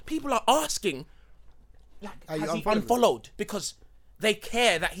 regular. people are asking, like, Are you has he unfollowing him? unfollowed? Because they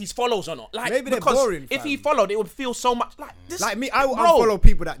care that he's follows or not. Like, Maybe they're because boring, if fam. he followed, it would feel so much like this. Like me, I will bro. unfollow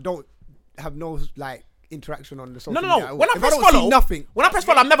people that don't have no like interaction on the social media. No. at all. When I If press don't see follow, nothing. when I press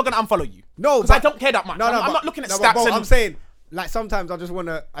follow, I'm never gonna unfollow you. No, because I but- don't care that much. No, I'm but- not looking at no, stats. but and I'm saying, like sometimes I just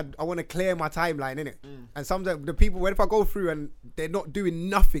wanna, I wanna clear my timeline, innit? And sometimes the people, if I go through and they're not doing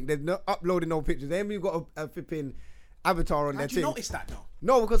nothing, they're not uploading no pictures, they haven't even got a flipping avatar on their How'd you thing. notice that though?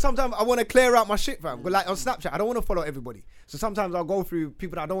 No, because sometimes I want to clear out my shit, fam. But like on Snapchat, I don't want to follow everybody. So sometimes I'll go through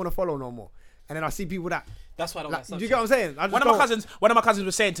people that I don't want to follow no more, and then I see people that. That's why I don't Like, like do you get what I'm saying? I just One of don't- my cousins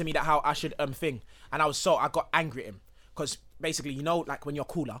was saying to me that how I should thing, and I got angry at him because basically, you know, like when you're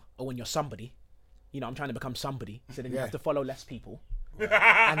cooler or when you're somebody, you know, I'm trying to become somebody, so then you Yeah. have to follow less people.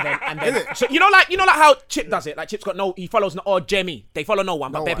 and then so you know like how Chip does it. Like Chip's got he follows or Jamie, they follow no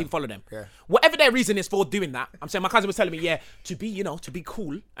one, but No bare one. people follow them. Yeah. Whatever their reason is for doing that, I'm saying my cousin was telling me, yeah, to be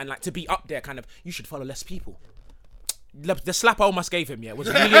cool and like to be up there, kind of, you should follow less people. The slap I almost gave him, yeah, was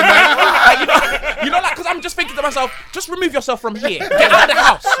really annoying. Like, you know, like, because I'm just thinking to myself, just remove yourself from here, get out of the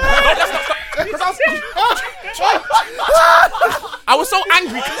house. Because I was so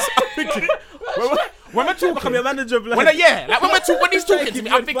angry because I'm thinking, when we're talking, Become your manager, blood. when he's talking to me,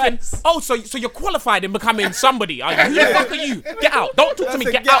 I'm thinking, oh, so you're qualified in becoming somebody, are you? Who the fuck are you? Get out! Don't talk to me.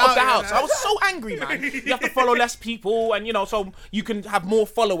 Get out of the house. I was so angry, man. You have to follow less people, and you know, so you can have more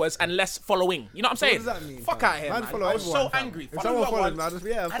followers and less following. You know what I'm saying? What does that mean, Fuck fam? out of here, Man, man. follow I was so everyone, fam. angry. If Follow someone who I follows want.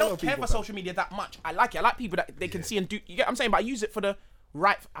 me, I I follow don't care people, for fam. social media that much. I like it. I like people that they can see and do. You get what I'm saying? But I use it for the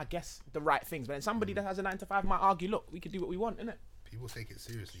right, I guess, the right things. But then somebody that has a 9 to 5 might argue, look, we can do what we want, innit? People take it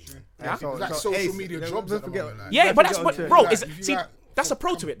seriously, man. Yeah. So- It's like so social Ace, media don't jobs at the forget- moment. Like, Yeah, Let's but that's get what, onto- bro. Like, Is if you see, like- that's a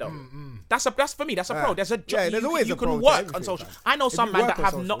pro to it though. That's for me. That's a pro. There's a job. Yeah, there's always you a pro can to work on everything, social. fam. I know If some you man work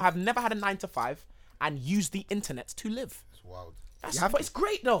that on social. have never had a 9 to 5 and use the internet to live. It's wild. But it's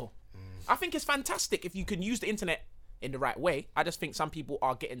great though. I think it's fantastic if you can use the internet in the right way. I just think some people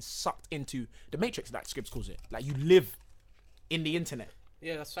are getting sucked into the matrix, like Scripps calls it. Like you live in the internet.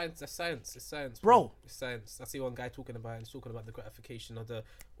 Yeah, that's science. That's science. It's science, Bro. It's science. I see one guy talking about it. He's talking about the gratification of the.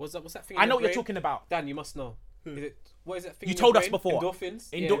 What's that thing? I in know your what you're brain? talking about. Dan, you must know. What is that thing? You in told your us brain? before. Endorphins.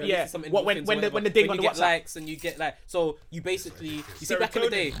 Yeah. some What, when endorphins or the whatever. ding When on you the get WhatsApp. likes and you get like, so you basically you see back in the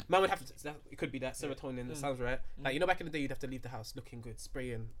day, man would have to. It could be that serotonin. That sounds right. Like you know, back in the day, you'd have to leave the house looking good,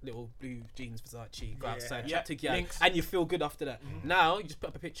 spraying little blue jeans, Versace, go outside, Yeah. chat to girl, Links. and you feel good after that. Now you just put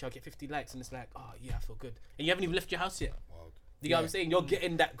up a picture, get 50 likes, and it's like, oh yeah, I feel good, and you haven't even left your house yet. Wild. You know what I'm saying? You're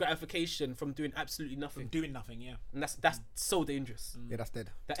getting that gratification from doing absolutely nothing, Doing nothing, yeah. and that's so dangerous. Yeah, that's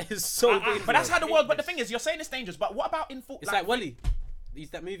dead. That is so dangerous. But that's how the world. But the thing is, you're saying it's dangerous. But what about in full? It's like Wally. He's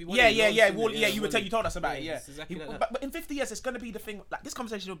that movie. Wally. Yeah. No one's seen Well, it. yeah, you Wally. told us about it. Yeah. It's exactly like that. But in 50 years, it's gonna be the thing. Like this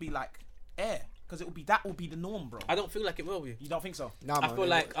conversation will be like air, because that will be the norm, bro. I don't feel like it will be. You don't think so? Nah, I man, feel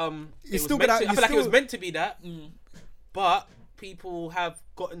like You it was still meant gonna- to, I you feel like it was still- meant to be that, but people have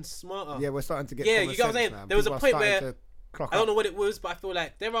gotten smarter. Yeah, we're starting to get. Yeah, common you get what I'm sense, saying? man. There was a People are point starting where- to clock I don't up. know what it was, but I feel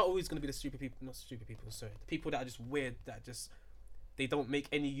like there are always going to be the stupid people, not stupid people, sorry, the people that are just weird, that just they don't make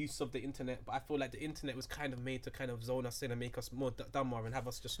any use of the internet. But I feel like the internet was kind of made to kind of zone us in and make us more dumber and have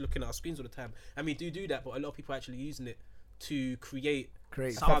us just looking at our screens all the time. And we do that, but a lot of people are actually using it to create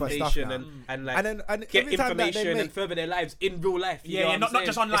Create some proper stuff foundation now. and like And get every time that they information and make- further their lives in real life. You Yeah, know yeah, what I'm not saying?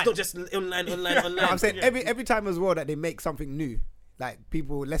 just online. It's not just online. I'm saying every time as well that they make something new, like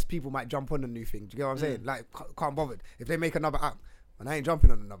less people might jump on the new thing. Do you get what I'm saying? Like, can't bothered. If they make another app, and I ain't jumping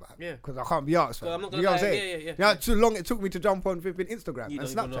on another app. Yeah. Because I can't be arsed. I'm not You gonna get what I'm lie. saying? Yeah. You know how too long it took me to jump on flipping Instagram You and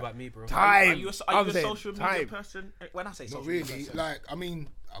don't even know Snapchat. about me, bro. Time. Are you a I'm saying, social media time. person? When I say Not social really. media person, Like, I mean,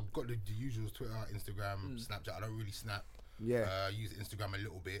 I've got the usuals: Twitter, Instagram, Snapchat. I don't really snap. Yeah. Use Instagram a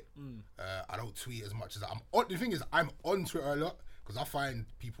little bit. I don't tweet as much as I'm on. The thing is, I'm on Twitter a lot because I find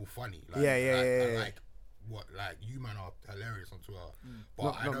people funny. Like, Yeah. Like, like you man are hilarious on Twitter.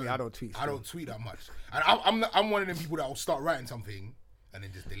 But Not me, I don't tweet I still. don't tweet that much. And I'm one of them people that will start writing something and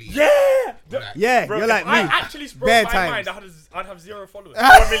then just delete. Yeah. Like, Yeah, Bro, you're like if I me. actually spoke Bare my times. mind, I'd have 0 followers. Or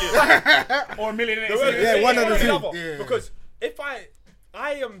a million. or a million. Yeah, one of the two. Yeah. Because if I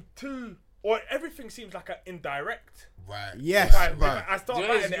am too, or everything seems like an indirect. Right. Yes, If right. I start Do you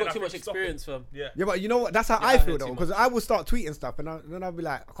know, writing you've it and got I too much think, stop it. experience, fam. Yeah. Yeah, but you know what? That's how I I feel heard though, too because I will start tweeting stuff, and then I'll be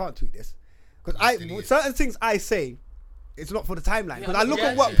like, I can't tweet this, because delete it. certain things I say, it's not for the timeline. Because I look yeah,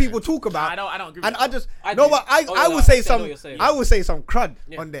 at what yeah. people talk about, I don't agree with and that. I just I no, do. but Oh, I yeah, will I say understand some, what you're saying. I will say some crud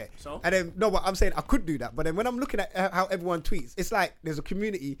on there, So? and then no, but I'm saying I could do that, but then when I'm looking at how everyone tweets, it's like there's a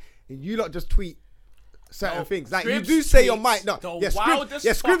community, and you lot just tweet certain things. Like you Scribs do say your tweets mind. No, the yeah, wildest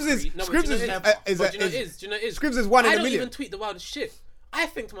Scribs is fuckery. No, but Scribs do you is know what it is? is But do you know what it is? Do you know what it is? Scribs is one in I a don't million. even tweet the wildest shit. I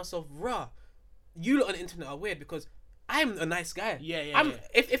think to myself, rah, you lot on the internet are weird because I'm a nice guy. Yeah.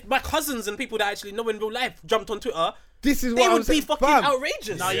 If my cousins and people that I actually know in real life jumped on Twitter, This is they what I'm would be saying. fucking Fam.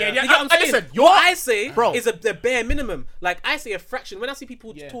 outrageous. No, yeah. You get what I'm saying? Listen, what I say bro. is the bare minimum. Like, I say a fraction. When I see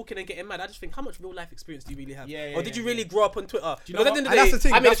people Yeah. talking and getting mad, I just think, how much real life experience do you really have? Yeah, or did you really grow up on Twitter? you know Because at the end of what? the And day, that's the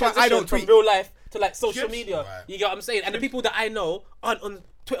thing, I made a that's why I transition don't from tweet. real life to like social Scribs. media. Right. You get what I'm saying? And the people that I know aren't on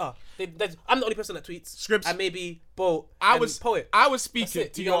Twitter. I'm the only person that tweets. Scribs. And maybe Bo I and was Poet. I was speaking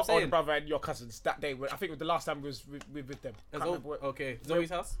it, to you know your what I'm older saying? brother and your cousins that day. I think it was the last time we was with them. Can't remember what- Okay.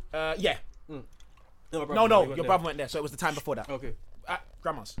 Zoe's house? Yeah. No, No, your brother went there, so it was the time before that. Okay. At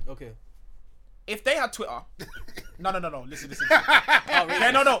grandma's. Okay. If they had Twitter, no. Listen. Oh, really?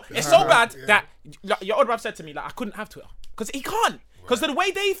 Yeah, no. It's so bad that your older brother said to me like I couldn't have Twitter because he can't. Because the way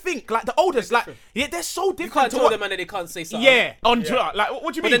they think, like the oldest, like they're so You different. can't to tell what, them and they can't say something. yeah, on Twitter. Like,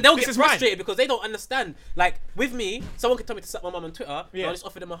 what do you But mean? then they'll This get is mine. frustrated because they don't understand. Like with me, someone could tell me to suck my mum on Twitter, and Yeah. I'll just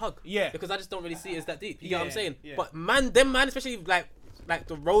offer them a hug. Yeah. Because I just don't really see it as that deep. You get what I'm Yeah, saying? yeah. But them especially like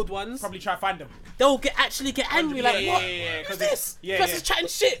the road ones, Probably try to find them. they'll actually get angry. Like, Yeah, what? yeah, Who's 'cause this? yeah, Plus yeah. is chatting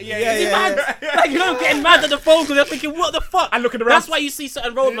shit. Yeah, Is he yeah, mad? Like, you know, getting mad at the phone because they're thinking, what the fuck? And looking That's around. why you see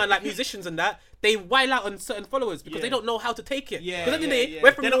certain road man, like musicians and that, they while out on certain followers because Yeah. they don't know how to take it. Yeah, Because at the end of the day, yeah.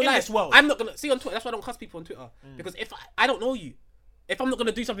 we're from They're real not in life. this world. I'm not gonna see on Twitter. That's why I don't cuss people on Twitter because if I don't know you. If I'm not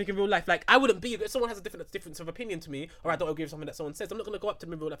gonna do something in real life, like I wouldn't be. If someone has a difference of opinion to me, or I don't agree with something that someone says, I'm not gonna go up to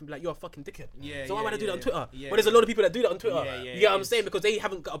them in real life and be like, "You're a fucking dickhead." Yeah, So why yeah, would I do that on yeah, Twitter? yeah, Well, there's a lot of people that do that on Twitter. Yeah, You get what I'm saying? Because they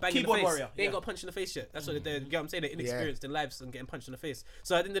haven't got a bang Keyboard in the face. warrior, They ain't yeah. got a punch in the face yet. That's what they. You get what I'm saying? They're inexperienced in lives and getting punched in the face.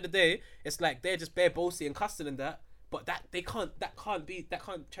 So at the end of the day, it's like they're just bare bossy and cussing and that. But that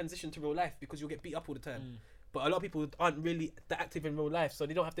can't transition to real life because you'll get beat up all the time. But a lot of people aren't really that active in real life, so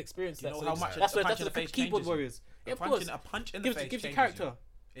they don't have to experience that. know So how they much that's a why punch that's in what the the face keyboard changes you. warriors. Yeah, A of course. punch in the Gives face you changes character. you.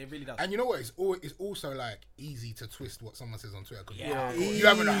 It really does. And you know what? It's also like easy to twist what someone says on Twitter. 'Cause Yeah. you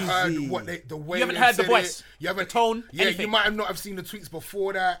haven't heard Easy. what the way You haven't they heard the said voice, it. You haven't the tone, Yeah, anything. you might have not have seen the tweets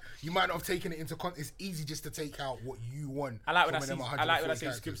before that. You might not have taken it into context. It's easy just to take out what you want. I like when I from see them I like when I 140 see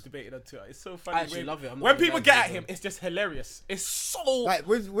characters. Scripps debated on Twitter. It's so funny. I actually love it. I'm not When gonna people lie get to at you, him, bro. it's just hilarious. It's so Like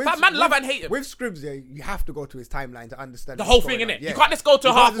That man love and hate him. With Scribs, yeah, you have to go to his timeline to understand The what's whole going thing, on. innit? Yeah. You can't just go to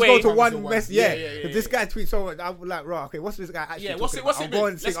You can't halfway. just go to to one one. mess. Yeah, Yeah, If this guy tweets so much, I'm like, right, okay, what's this guy actually Yeah, talking what's it- about? what's I'll it go mean?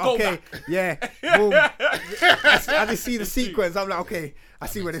 and think, Let's go okay, back. yeah, boom. I just see the sequence. I'm like, okay, I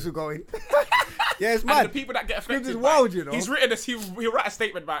see where this is going. Yeah, it's And mad. the people that get Scribs affected is by wild, it, you know. He's written this. He'll write a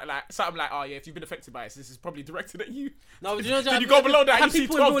statement about it, like something like, "Oh yeah, if you've been affected by it, this is probably directed at you." No, but you know, Then you go below that, have you see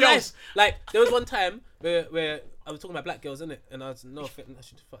people 12 in real girls. life. Like there was one time where I was talking about black girls, innit? And I was I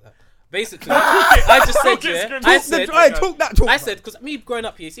should fuck that. Basically, I just said, Talk it, yeah, Scribs. I Talk said, that talk. I said, because me growing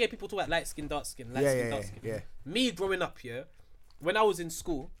up here, see how people talk about light skin, dark skin, light skin, dark skin. yeah. Me growing up here, when I was in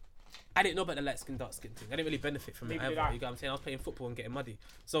school, I didn't know about the light skin, dark skin thing. I didn't really benefit from it Neither either. did I. You get what I'm saying? I was playing football and getting muddy.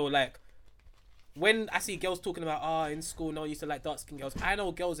 So like, when I see girls talking about in school, no one used to like dark skin girls. I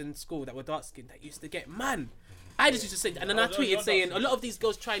know girls in school that were dark skinned that used to get I just used to say, and then I tweeted saying a lot of these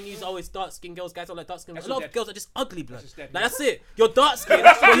girls try and use always dark skin girls. Guys don't like dark skin. A lot of girls are just ugly, blood. just dead, Like that's it. You're dark skinned,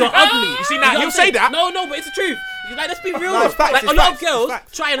 but you're ugly. You see, now, get what he'll I'm say saying? that. No, but it's the truth. Like let's be real. No, it's facts, Like it's a lot facts, of girls it's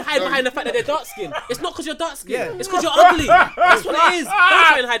facts. try and hide behind the fact that they're dark skinned. It's not because you're dark skinned. Yeah. It's because you're ugly. That's what it is. Don't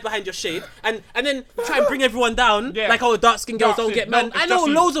try and hide behind your shade, and then try and bring everyone down. Yeah. Like dark skinned girls Dark don't get skin. man. No, I it's know just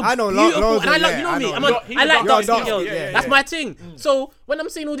you. loads of I know beautiful, loads and I of- like yeah, you know I me. know. I like You're dark skinned dark girls. skinned, yeah, That's yeah. my thing. So when I'm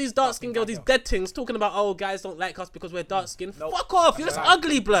seeing all these dark skinned girls, these dead things talking about guys don't like like us because we're dark skinned. Fuck off, you're just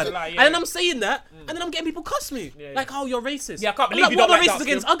ugly, blood. lie, And yeah. then I'm saying that, and then I'm getting people cuss me. Like, oh, you're racist. Yeah, I can't I'm believe like, you what don't am I like racist dark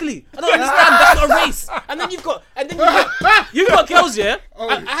against? skin. Ugly. I don't understand. That's not a race. And then you've got girls, yeah.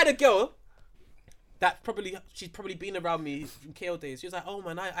 I had a girl that she's probably been around me from KO days. She was like, oh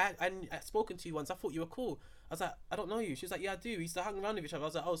man, I spoken to you once. I thought you were cool. I was like, I don't know you. She was like, yeah, I do. We used to hang around with each other. I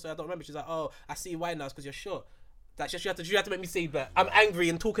was like, oh, so I don't remember. She's like, oh, I see why now. It's because you're short. That's just you have to make me say that I'm angry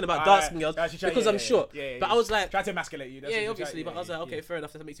and talking about dark skin girls because I'm short. But I was like, try to emasculate you. That's yeah, what obviously. you try- But I was like, okay, yeah. fair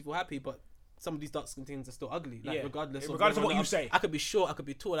enough. That makes you feel happy. But some of these dark skin things are still ugly. Like Yeah. regardless of Regardless of what whether you say. I could be short. I could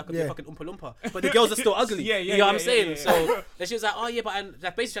be tall. I could be Yeah. a fucking Oompa Loompa. But the girls are still ugly. Yeah, You know what I'm yeah, saying? yeah. So then she was like, oh yeah, but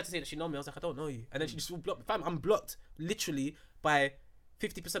like basically tried to say that she know me. I was like, I don't know you. And then she just blocked. Fam, I'm blocked literally by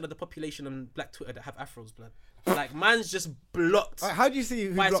 50% of the population on Black Twitter that have afros, blood. Like man's just blocked. How do you see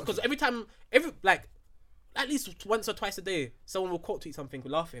who blocks Because you? every time, at least once or twice a day, someone will quote tweet something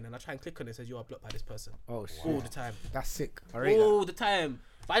laughing, and I try and click on it. It says you are blocked by this person. Oh shit. All the time. That's sick. I rate that. All the time.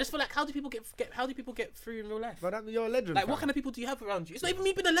 But I just feel like, how do people get through in real life? But you're a legend. Like, fam. what kind of people do you have around you? It's not even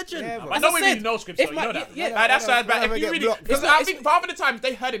me being a legend. Yeah, but- I As know we said, read no scripts, if though, my- you know that. Yeah, Like, that's sad, but Never if you get really, blocked. because It's I not- think for half of the time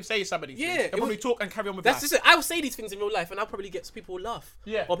they heard him say some of these Yeah, things. it They probably was- talk and carry on with That's life. just it. I will say these things in real life, and I'll probably get people laugh.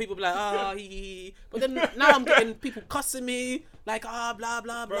 Yeah. Or people be like, ah, he. But then now I'm getting people cussing me, like, blah blah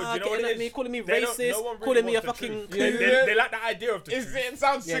Bro, blah, do you know getting what it at me, is? calling me They don't- racist, no one really calling me a wants the fucking. truth. They like the idea of the truth. It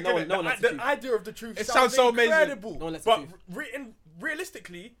sounds Yeah, sick. no innit? one- no one likes the The truth. idea of the truth. It sounds so amazing. incredible. No one likes the But truth.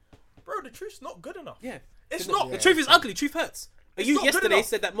 realistically, bro, the truth's not good enough. Yeah. It's The- not. The truth is ugly. Truth hurts. It's You not good yesterday enough.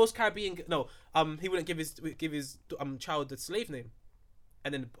 said that most Caribbean he wouldn't give his child the slave name,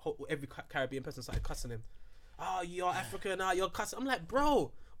 and then every Caribbean person started cussing him. Oh, you're African, you're cussing. I'm like,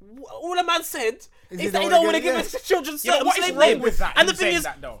 bro. All a man said is he that he don't don't wanna want to give give it? his children Yeah, but certain what is slave wrong names. with that, And him the thing saying is,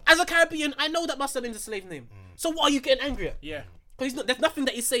 that, though? as a Caribbean, I know that my son is a slave name. So what are you getting angry at? Yeah. Because there's nothing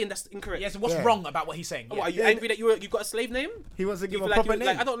that he's saying that's incorrect. Yeah, so what's Yeah. wrong about what he's saying? What, are you angry that you got a slave name? He wants to give You a feel like proper you-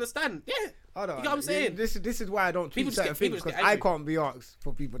 name. I don't understand. Yeah. I don't You know what I'm saying? This is why I don't tweet People just certain get- people things just get because I angry. can't be asked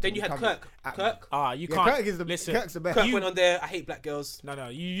for people to Then you had become Kirk. at me. Kirk You Yeah, can't. Kirk is the Listen. Kirk's the best. Kirk went on there. I hate black girls. No,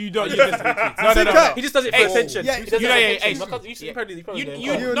 you don't. He You doesn't retweet. Kirk. He just does it for Hey, attention. yeah, He does you it know, for yeah, attention. hey, Because you see, probably You know. You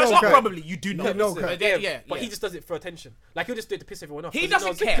no, know it's not Kirk. probably. You do know. You know Listen, Kirk. yeah. But he just does it for attention. Like he'll just do it to piss everyone off. He 'Cause doesn't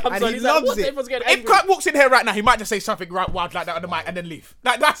knows care. comes And on, he he's like, loves "What's it." everyone's getting If angry?" Kirk walks in here right now, he might just say something wild like that on the mic and then leave.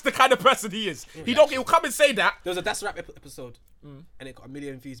 That's the kind of person he is. He'll come and say that. There was a That's Rap episode, and it got 1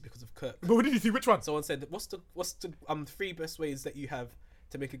 million views because of Kirk. But what did you see? Which one? Someone said, "What's the 3 best ways that you have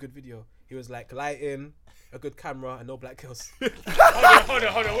to make a good video?" He was like, lighting, a good camera, and no black girls. Hold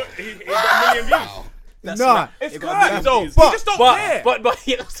on. What? He got 1 million views. That's Nah. rap. It's It got 1 million Kirk though. views. You just don't care. But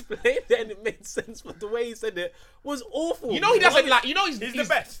he explained it and it made sense. But the way he said it was awful. You know he doesn't like. You know he's the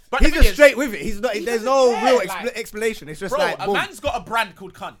best. But He's the just thing is, straight with it. He's not. There's doesn't no care, real like- explanation. It's just Bro, like a boom. man's got a brand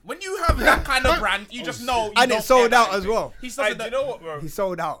called cunt. When you have that kind of brand, you just know. You And don't it's sold care out about as well. He's Hey, such do a. you know what, bro? He's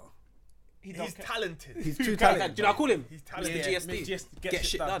sold out. He's talented. He's too Do talented. you know I call him? He's Mr. talented. GSD. Just Get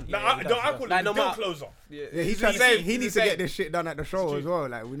shit done. No, Yeah, I call him Like, the no deal matter- closer. Yeah, he's the trying to same. he He's needs the to get same. this shit done at the show as well.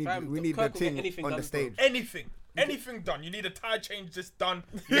 Like we need Fam, we need the Kirk will get thing anything on done, the bro. stage. Anything done. You need a tie change just done.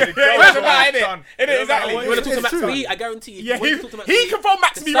 You Yeah, need a girl that's joint about it, done. innit, exactly. You want to talk to It's Max true. B? I guarantee you. Yeah, when you talk to Max he B, can phone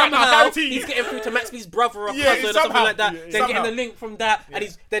Max B right now. somehow Guarantee. he's getting through to Max B's brother or Yeah, cousin or something somehow. like that. Yeah, Then somehow. getting a link from that, and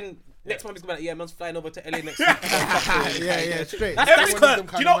he's then next month he's gonna be like, yeah, man's flying over to LA next week. Yeah, straight. That's Every Kirk.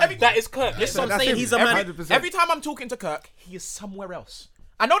 Kirk. Do you know every? That is Kirk. That's what I'm that's saying. him. He's a man. 100%. Every time I'm talking to Kirk, he is somewhere else.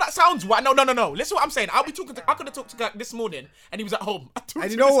 I know that sounds wild. No. Listen what I'm saying. I could have talked to Kirk this morning, and he was at home. I talked And to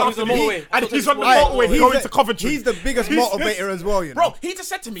you him know this what? afternoon, He- and he's on the Aye, motorway He's going the- to Coventry. He's the biggest motivator as well, you know. Bro, he just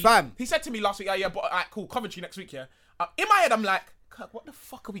said to me, Fam. he said to me last week, yeah, but alright, cool, Coventry next week, yeah. In my head, I'm like, Kirk, what the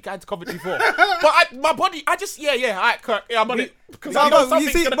fuck are we going to Coventry for? But my body, I just, alright, Kirk, yeah, I'm on it. Because I know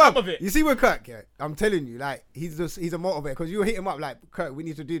something's gonna come of it. You see with Kirk, yeah, I'm telling you, like he's a motivator because you hit him up like Kirk, we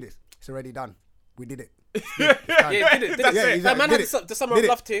need to do this. It's already done. We did it. Yeah, did it. Yeah, That he's man like, had did it. the summer Did of it.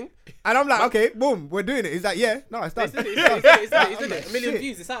 love thing. And I'm like, okay, boom, we're doing it. He's like, yeah, no, it's done. He's did it. 1 million Shit.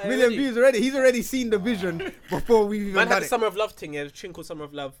 views. It's out. Million views already. He's already seen the vision before we even Man had done the it. summer of love thing. Yeah, Chinkle summer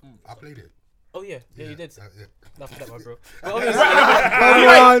of love. I played it. Oh yeah, you did. Yeah. Enough of that one, bro. But obviously, Come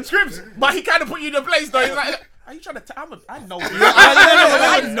on. Scripps, but he kind of put you in the place though. He's like, are you trying to I know this.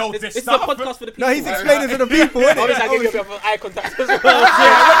 I know this it's a stuff. podcast for the people. No, he's explaining to the people, innit? Obviously, I gave you a bit of eye contact as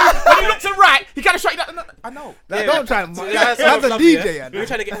well. When he looked to right, he kind of shot you down. I know. Like, don't try and So that's Summer of a Love, DJ, yeah. yeah. We were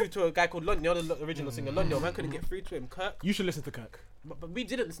trying to get through to a guy called Lonyo, the original singer Lonyo. Man couldn't get through to him. Kirk, You should listen to Kirk. but we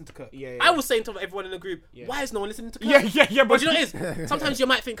didn't listen to Kirk. Yeah. I was saying to everyone in the group, why is no one listening to Kirk? Yeah, But you know what it is? Sometimes you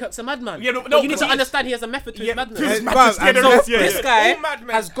might think Kirk's a madman. Yeah, no, But you need because to he is. understand he has a method to his madness. to his Hey, madness, fam, yeah, and no, so yeah, This yeah. guy All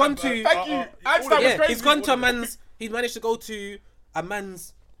madmen has gone have, to. Thank you. Einstein was Yeah, crazy. he's gone to a man's. He's managed to go to a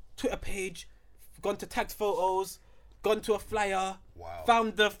man's Twitter page, gone to tagged photos, gone to a flyer, Wow.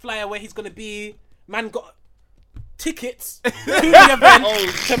 found the flyer where he's gonna be. Man got tickets to the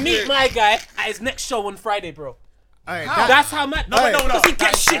event to meet my guy at his next show on Friday, bro. Hey, That's how mad. Hey. Because he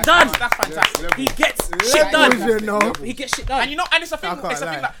gets shit done. That's fantastic. He gets shit done. no. He gets shit done. And you know, and it's a thing. I can't It's a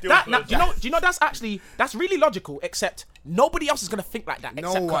thing lie. like that. Now, do you know that's really logical. Except nobody else is gonna think like that. No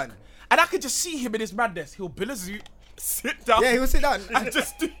except one. Kirk. And I could just see him in his madness. He'll bill a zoot, sit down. Yeah, he will sit down. and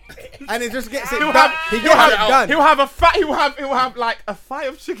just do. And it just gets it He'll done. have, He he'll gets it have, done. he'll have a fat. He'll have like a thigh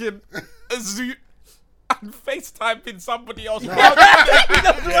of chicken, a zoot, and FaceTiming somebody else. He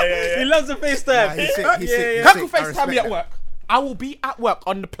loves the FaceTime. Nah, he's sick. He's sick. Kirk He's will sick. I FaceTime me respect at work. I will be at work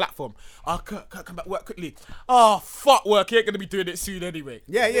on the platform. Oh, Kirk, come back work quickly. Oh, fuck work. He ain't going to be doing it soon anyway.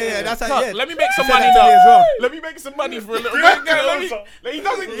 Yeah. That's how. Kirk, Yeah. let me make some He said money that to me now. as well. Let me make some money for a little bit. He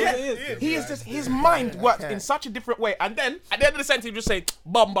doesn't get. He is just his mind works in such a different way. And then at the end of the sentence, he just say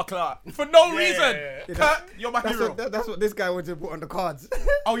 "Bumba Clark" for no reason. Kirk, you're my hero. That's what this guy wanted to put on the cards.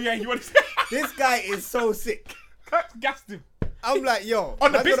 Oh yeah, you want to? This guy is so sick. Kirk gassed him. I'm like, yo,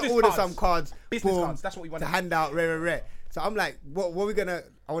 On the I'm business gonna order cards. some cards. Business boom, cards, that's what we want. to hand out. Rare. So I'm like, what we gonna?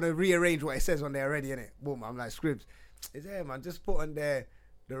 I want to rearrange what it says on there already, innit? Boom. I'm like, Scribs, is there, man? Just put on there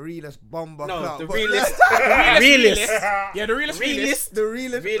the realest bomber. No, Clark. the But- realest. Realist. Yeah, the realist. the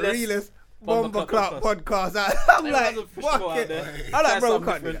realest Bomber Clark Clark podcast. I'm Everyone's like, a fish fuck bowl out it. there. I'm Try like, bro,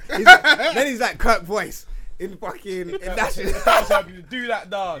 something can't do that. different. Then he's like Kirk voice in fucking in that shit. Do that,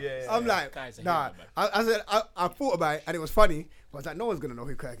 dog. I'm like, Guys are nah. hero, man. I said, I thought about it and it was funny. But I was like, no one's gonna know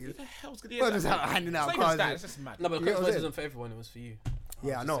who Kirk is. Hell's gonna We're just handing out cards. It's just mad. No, but You know Kirk's what I'm voice saying? wasn't for everyone. It was for you.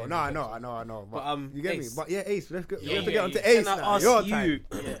 Yeah, I know. But, you get me? Ace. But yeah, Ace. Let's go. Yeah, Let's get yeah, on to yeah. Ace Can I now. ask Your you?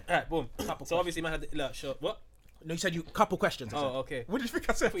 time. Alright, boom. So obviously, man had the shot. What? No, you said you couple questions. I said. Oh, okay. What did you think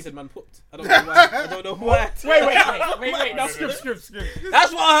I I said? thought you said man pooped. I don't know why. I don't know why. Wait. No, scripts.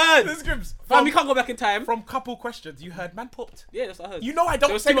 That's what I heard. Scripts. Fam, we can't go back in time. From couple questions, you heard man popped. Yeah, that's what I heard. You know I There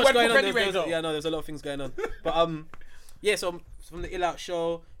don't was say too the much word going poop on. anyway, though. Yeah, no, there's a lot of things going on. But yeah. So from the Ill Out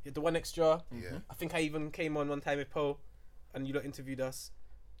show, you had the one extra. Yeah. I think I even came on one time with Poe, and you lot interviewed us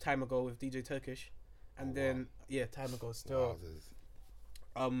time ago with DJ Turkish, and then time ago still.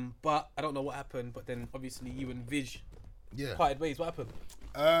 But I don't know what happened. But then obviously you and Vij Yeah. parted ways. What happened?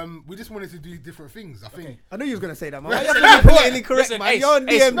 We just wanted to do different things. I think. I knew you was gonna say that, man. Why you have to be politically correct, Listen, man? Ace, You're on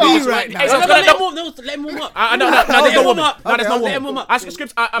Ace, DMV no, right Ace, now. Ace, No, Let's let go, him warm up. No, Let him warm up. there's no Let him warm warm up. up. Ask the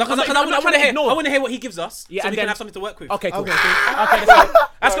scripts. I'm Because not I want to hear. ignore. I want to hear what he gives us, Yeah, so and we then- can have something to work with. Okay, cool. Okay.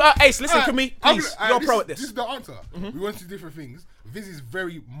 Let's go. Ace, listen to me, I'm please. gonna- You're this pro is- at this. This is the answer. We want to do different things. Viz is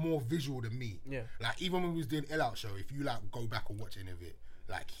very more visual than me. Yeah. Like even when we was doing Ill Out show, if you like go back and watch any of it,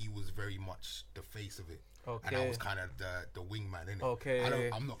 like he was very much the face of it. And I Okay. was kind of the wingman, innit? Okay.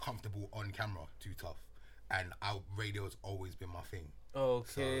 I'm not comfortable on camera, too tough. And our radio's always been my thing. So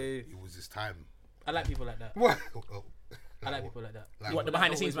Okay. it was this time. I like people like that. What? I like people like that. Like You want the what?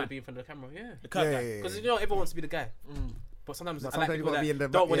 behind the scenes Always wanna man? be in front of the camera, yeah. The Kirk Yeah, guy. yeah, yeah. Because you know everyone wants to be the guy, but sometimes I sometimes like you people gotta be in the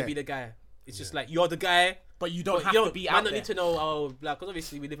that don't want to yeah. be the guy. It's just like you're the guy, But you don't but have you to be might out not there. need to know. Like, because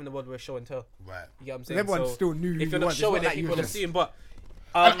obviously we live in a world where show and tell. Right. You get what I'm saying? Everyone So still knew who if you you're not was. It's showing not it, like you people are just- seeing. But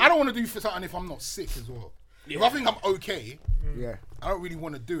I don't want to do for something if I'm not sick as well. If I think I'm okay, Yeah. I don't really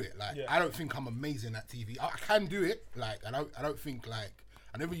want to do it. Like I don't think I'm amazing at TV. I can do it. Like I don't think like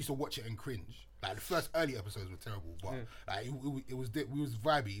I never used to watch it and cringe. Like the first early episodes were terrible, but like it was we was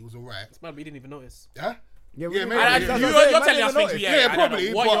vibey. It was alright. man, we didn't even notice. Huh? Yeah, Yeah, maybe. You're That's what I'm saying, man, telling us never things. noticed. Yeah, Yeah, I don't know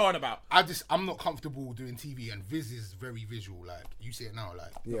probably. what but you're on about. I'm not comfortable doing TV, and Viz is very visual. Like you see it now,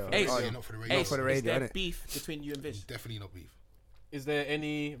 like Yeah. Ace, oh, yeah, not for the radio. Ace, for the is radio, there innit? beef between you and Viz? Definitely not beef. Is there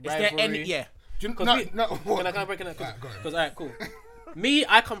any Is there rivalry? any? Yeah. Do you, 'Cause no, we- no, Can I break it down? Alright, go on. Because alright, cool. Me,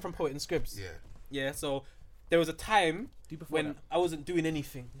 I come from Poet and Scribs. Yeah, Yeah. So there was a time before when that. I wasn't doing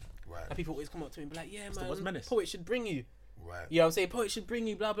anything, right, and people always come up to me and be like, "Yeah, What's man, menace? Poet should bring you." right. You know what I'm saying? Poet should bring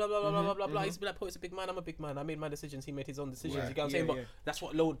you, blah, blah, blah, blah, blah, blah, blah. I used to be like, Poet's a big man, I'm a big man. I made my decisions, he made his own decisions. Right. You get what I'm Yeah, saying? But yeah. that's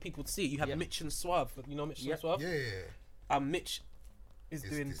what load people see. You have Mitch and Suave. You know Mitch and Suave? Yeah. Mitch is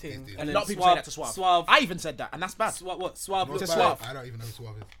doing is thing. doing And A then lot of people say that to Suave. Suave. I even said that, and that's bad. What? Suave Not looks bad. Suave. I don't even know who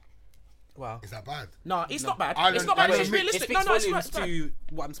Suave is. Wow. Is that bad? No, it's not bad. I It's don't- not bad. I It's don't- It realistic. speaks No, it's volumes bad. to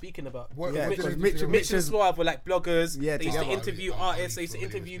what I'm speaking about. What, Yeah, what because difference Mitch is there? and Mitch and Mitch's- Suave were like bloggers. Yeah, They used to together. interview Oh, artists. They really used to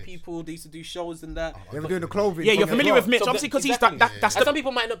familiar interview with Mitch. people. They used to do shows and that. They were doing the clothing. Yeah, you're thing as familiar well. with Mitch, So obviously, because exactly. that's And the. some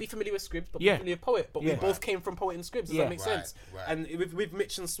people might not be familiar with Scribs, but Yeah. familiar with Poet. But we Yeah. both came from Poet and Scribs. Does Yeah. that make sense? Right. And with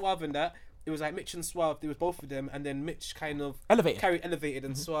Mitch and Suave and that, it was like Mitch and Suave. There was both of them, and then Mitch kind of elevated,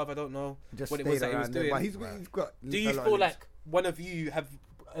 and Suave. I don't know Just what it stayed was that he was around there. doing. But he's got. Do you feel like one of you have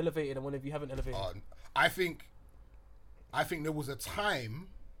elevated and one of you haven't elevated? I think there was a time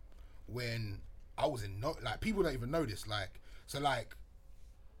when I was in like people don't even notice. Like so, like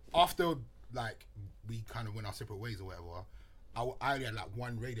after like we kind of went our separate ways or whatever, I only had like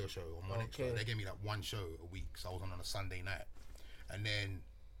one radio show on one extra. They gave me like one show a week, so I was on a Sunday night, and then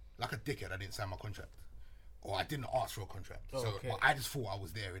like a dickhead, I didn't sign my contract, or I didn't ask for a contract. So but I just thought I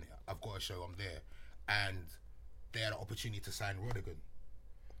was there in it. I've got a show, I'm there, and they had an opportunity to sign Rodigan.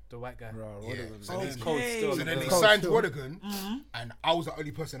 The white guy. So he's cold still. So then they signed Rodigan, and I was the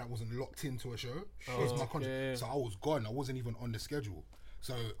only person that wasn't locked into a show. Here's my contract. So I was gone. I wasn't even on the schedule.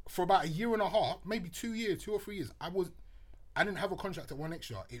 So for about a year and a half, maybe 2 years, 2 or 3 years, I didn't have a contract at one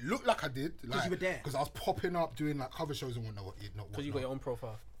extra. It looked like I did. Because you were there. Because I was popping up doing like cover shows and whatnot. Because you got your own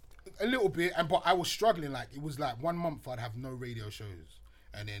profile. A little bit, but I was struggling. Like it was like 1 month I'd have no radio shows,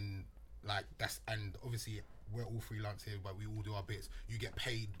 and then like and obviously we're all freelance here, but we all do our bits. You get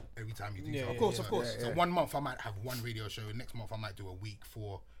paid every time you do something. Of course. So 1 month I might have one radio show, and next month I might do a week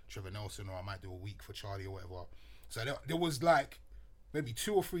for Trevor Nelson, or I might do a week for Charlie or whatever. So there was like maybe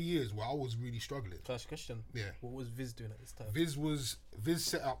 2 or 3 years where I was really struggling. First question. Yeah. What was Viz doing at this time? Viz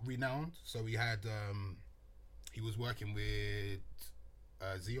set up Renowned. So we had he was working with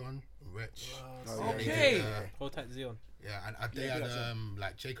Zion, Wretch. Hold tight, Zion. Yeah, and they had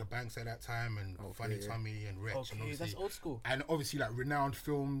like Jacob Banks at that time, and Funny Tommy and Wretch. Okay, that's old school. And obviously like Renowned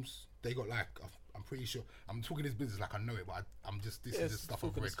Films, they got like I'm pretty sure I'm talking this business like I know it, but this is just stuff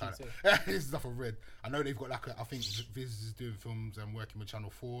I've read kind of. This is stuff I've read. I know they've got like I think Viz is doing films and working with Channel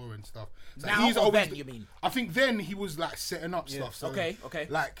 4 and stuff. So now he's or always, then, you mean? I think then he was like setting up stuff. So Okay.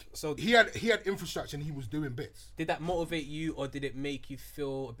 Like So he had infrastructure and he was doing bits. Did that motivate you, or did it make you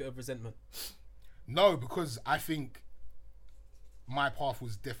feel a bit of resentment? No, because I think my path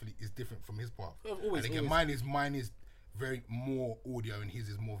is different from his path. Always. Mine is very more audio and his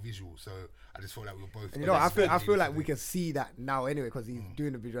is more visual. So I just felt like we were both. And I feel like we can see that now anyway, because he's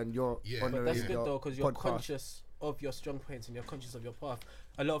doing the video and you're on the But that's radio good though, because you're podcast. conscious of your strong points and you're conscious of your path.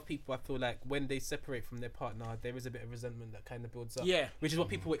 A lot of people, I feel like, when they separate from their partner, there is a bit of resentment that kind of builds up. Yeah. Which is what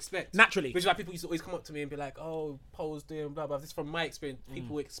people expect. Naturally. Which is why people used to always come up to me and be like, oh, Paul's doing blah, blah. This is from my experience.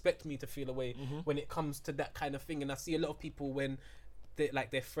 People expect me to feel away when it comes to that kind of thing. And I see a lot of people when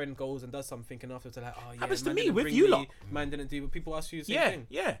their friend goes and does something and afterwards they're like, oh yeah, Happens to man me didn't with bring you me, lot. Man didn't do, but people ask you the same thing.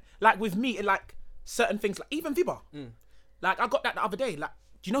 Yeah. Like with me, like certain things, like even Vibba. Like I got that the other day. Like,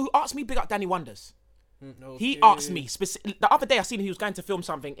 do you know who asked me? Big up Danny Wonders. He asked me the other day. I seen he was going to film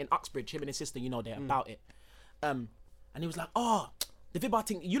something in Uxbridge. Him and his sister, they're about it. And he was like, "Oh, the Vibba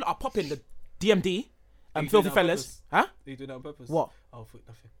thing. You lot are popping the DMD, Filthy Fellas, huh? Are you doing that on purpose? What? Oh, for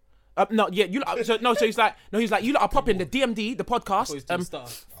nothing. No, yeah, you lot. So he's like, you lot are popping the DMD, the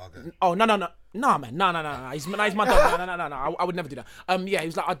podcast. Oh no, man, no. He's my dog. No. I would never do that. Yeah, he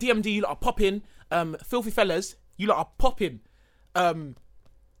was like, our DMD, you lot are popping. Filthy Fellas, you lot are popping. The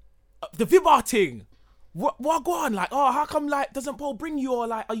Vibba thing. What go on? Like, oh, how come like doesn't Paul bring you, or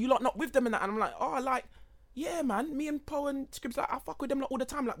like are you lot not with them and that? And I'm like, oh, like, yeah, man, me and Paul and Scribs, like I fuck with them all the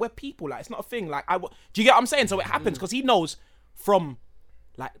time. Like we're people. Like it's not a thing. Like do you get what I'm saying? So it happens because he knows from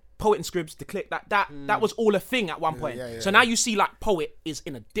like Poet and Scribs, the click, that was all a thing at one point. So now you see like Poet is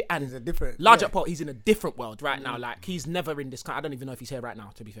in a different larger Poet. He's in a different world right now. Like he's never in this. I don't even know if he's here right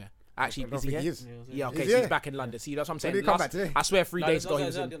now. To be fair, actually, is he here? Yeah, okay, so he's back in London. See, that's what I'm saying. I swear, 3 days ago he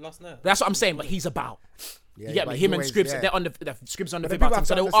was in. That's what I'm saying. But he's about. You get me? Him and Scribs, they're on the Scribs on the Vibba.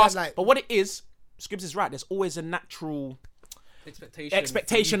 So they'll ask. But what it is, Scribs is right. There's always a natural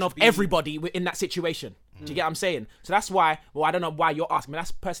expectation of everybody in that situation. Do you get what I'm saying? So that's why. Well, I don't know why you're asking me.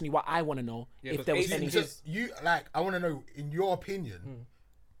 That's personally what I want to know. If there was any. I want to know, in your opinion,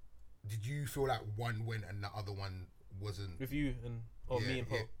 did you feel like one went and the other one wasn't? With you and me and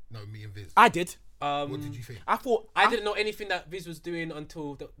Paul? No, me and Viz. I did. What did you think? I thought I didn't know anything that Viz was doing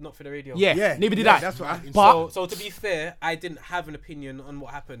until Not For The Radio. Yeah, neither did I. That's what But so to be fair, I didn't have an opinion on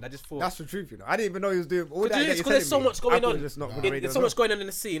what happened. I just thought that's the truth. I didn't even know he was doing all that. Because there's so much going on. There's so much going on in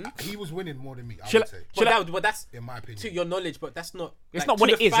the scene. He was winning more than me. I Shall would say. But that's in my opinion to your knowledge. But that's not. It's like, not what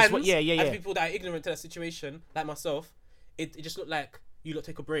to it the is. Fans, It's what, yeah. As people that are ignorant to that situation, like myself, it just looked like you lot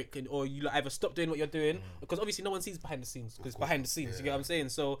take a break or you lot either stop doing what you're doing because obviously no one sees behind the scenes because behind the scenes. You get what I'm saying?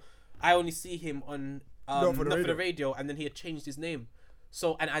 So I only see him on Not For The Radio, and then he had changed his name.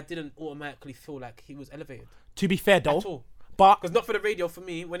 So and I didn't automatically feel like he was elevated. To be fair though, at all. But because Not For The Radio for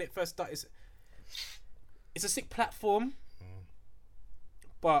me when it first started, it's a sick platform,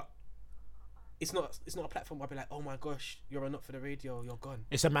 but it's not a platform where I'll be like, oh my gosh, you're Not For The Radio, you're gone.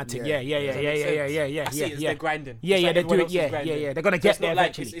 It's a mad thing. I see it as they're grinding. They're doing it. Yeah. They're gonna get there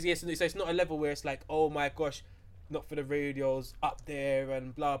eventually. So it's not a level where it's like, oh my gosh, Not For The Radio's up there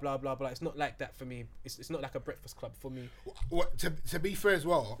and blah blah blah blah. It's not like that for me. It's not like a Breakfast Club for me. What to be fair as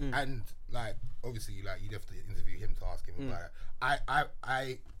well, and like obviously like you'd have to interview him to ask him about it.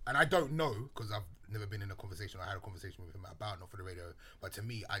 I don't know because I've never been in a conversation. I had a conversation with him about Not For The Radio, but to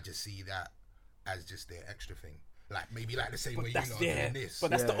me, I just see that as just their extra thing. Like maybe like the same way you lot are doing this.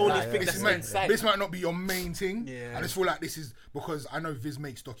 But that's the only thing that's inside. This might not be your main thing. Yeah. I just feel like this is because I know Viz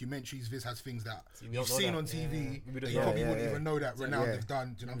makes documentaries. Viz has things that you've seen on TV. Yeah. That you probably wouldn't even know that Ronaldo have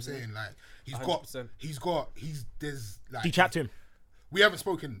done. Do you know what I'm saying? Like there's like. Do you chat to him? We haven't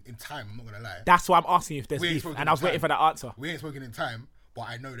spoken in time. I'm not gonna lie. That's why I'm asking you if there's We ain't beef, spoken and I was in waiting for time. that answer. We ain't spoken in time, but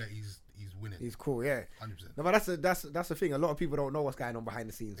I know that he's winning. He's cool, yeah. 100%. No, but that's the thing. A lot of people don't know what's going on behind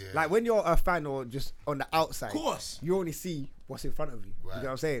the scenes. Yeah. Like when you're a fan or just on the outside, Of course. you only see what's in front of you. Right. You know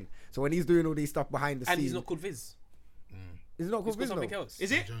what I'm saying? So when he's doing all these stuff behind the And scenes, he's not called Viz. he's not He's called called something Viz, else.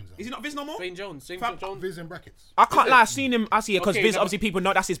 Is it? Jones, Is he not Viz no more? Dwayne Jones. Viz in brackets. I can't lie. I've seen him. I see it because Okay, Viz. no, Obviously, people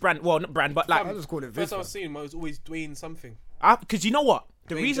know that's his brand. Well, not brand, but like, I'll just call it Viz. First I was seeing him, I was always Dwayne something. because you know what?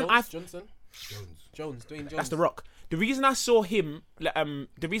 The Dwayne reason Jones, Jones. Dwayne Jones. that's The Rock. The reason I saw him, the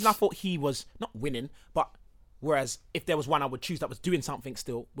reason I thought he was not winning, but whereas if there was one I would choose that was doing something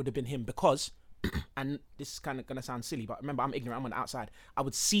still, would have been him because, and this is kind of gonna sound silly, but remember I'm ignorant. I'm on the outside. I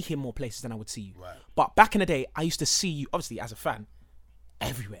would see him more places than I would see you. Right. But back in the day, I used to see you, obviously as a fan,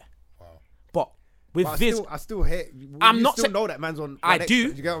 everywhere. Wow. But with But Viz, I still hate. I'm you not still say- know that man's on. I extra. do.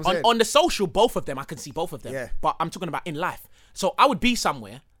 You get what I'm saying? On the social, both of them, I can see both of them. Yeah. But I'm talking about in life. So I would be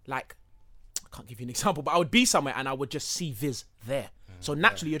somewhere, like, I can't give you an example, but I would be somewhere and I would just see Viz there. So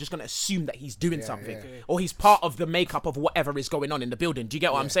naturally, you're just going to assume that he's doing something. Or he's part of the makeup of whatever is going on in the building. Do you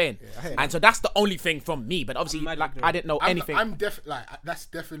get what I'm saying? I hear And so that's the only thing from me. But obviously, mad like, ignorant. I didn't know anything. I'm definitely like that's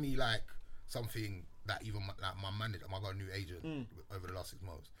definitely like something that even like my manager, I got a new agent over the last 6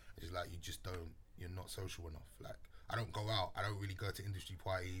 months. It's like you're not social enough. Like I don't go out. I don't really go to industry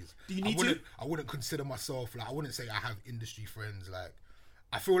parties. Do you need to? I wouldn't consider myself like I wouldn't say I have industry friends. Like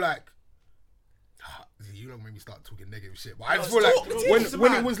I feel like. You don't make me start talking negative shit, but I just feel like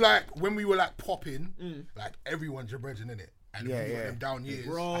when it was like when we were like popping, like everyone's your brethren in it, and Yeah, when you got yeah. them down years,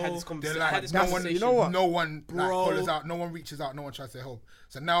 I had this they're conversation. like no one, you know what? no one like hollers out, no one reaches out, no one tries to help.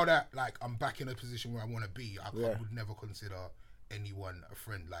 So now that like I'm back in a position where I want to be, I would never consider anyone a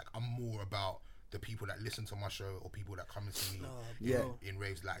friend. Like I'm more about the people that listen to my show or people that come and see me in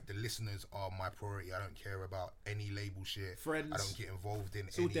raves. Like the listeners are my priority. I don't care about any label shit. Friends. I don't get involved in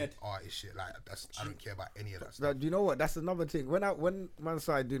all any dead. artist shit. Like I don't care about any of that stuff. But do you know what? That's another thing. When man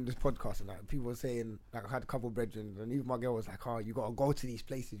started doing this podcast and like, people were saying, like I had a couple of brethren and even my girl was like, oh, you gotta go to these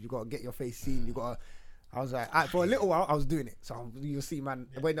places, you gotta get your face seen, you gotta. I was like, for a little while, I was doing it. So you'll see, man.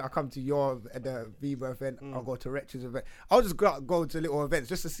 When I come to the Viva event, I'll go to Wretch's event. I'll just go to little events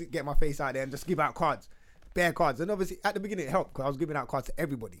just to get my face out there and just give out cards, bare cards. And obviously, at the beginning, it helped because I was giving out cards to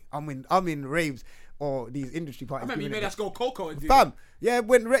everybody. I'm in raves or these industry parties. I remember you made us go Coco and do Fam, yeah,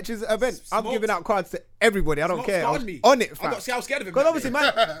 when Wretch's event, I'm Smoked. giving out cards to everybody. I don't Smoked care. I was scarred me. on it, I fam. got see, I was scared of him. Because back obviously,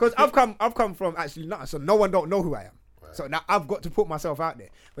 then. man, because I've come from actually nothing, so no one don't know who I am. So now I've got to put myself out there.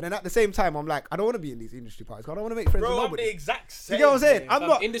 But then at the same time, I'm like, I don't want to be in these industry parties. 'Cause I don't want to make friends Bro, with I'm the nobody. exact You same. get what I'm saying? I'm Fam,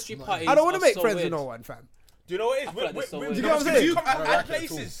 not. industry parties. I don't want to are make so friends weird. with no one, fam. Do you know what it is? feel like they're so weird. You know what I'm Because saying? you come I don't at like that at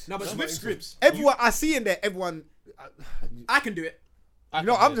places. all. No, but I'm Swift not scripts. Everyone I see in there, everyone. I can do it. You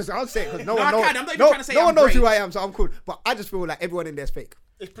know, I'll say it because no No, one I knows. can. I'm not even trying to say no I'm one knows great. who I am, so I'm cool. But I just feel like everyone in there is fake.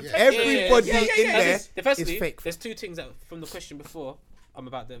 It's Everybody in there Firstly, is fake. there's two things that from the question before.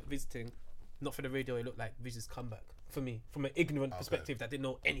 About the visiting. Not For The Radio, it looked like Viz's comeback for me, from an ignorant perspective that didn't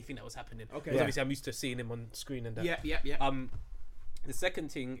know anything that was happening. Okay. Because obviously I'm used to seeing him on screen and that. Yeah. The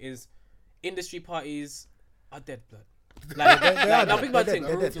second thing is industry parties are dead blood. Like, now think about the thing.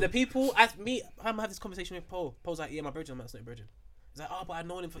 they're dead. The people, as me, I'm having this conversation with Paul. Paul's like, yeah, my brother, man, it's not your brother. He's like, oh, but I've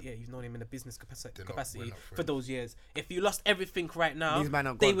known him for, yeah, you've known him in a business capacity we're not for those years. If you lost everything right now, These men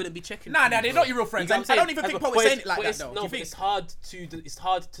are they gone. wouldn't be checking. Nah, for you, they're bro. not your real friends. You know what I I'm don't saying? even think But Paul was saying it like but that, it's- though. Do No, you but think? it's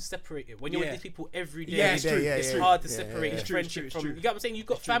hard to separate it. When you're Yeah. with these people every day, Yeah, it's true. yeah, it's yeah, hard to yeah, separate yeah. your friendship It's from. true. You get what I'm saying? You've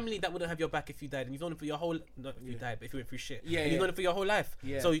got family that wouldn't have your back if you died, and you've known them for your whole. Not if you died, but if you went through shit. Yeah, and yeah. you've known them for your whole life.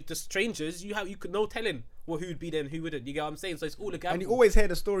 Yeah. So the strangers, you could no telling who would be there and who wouldn't. You get what I'm saying? So it's all a gamble. And you always hear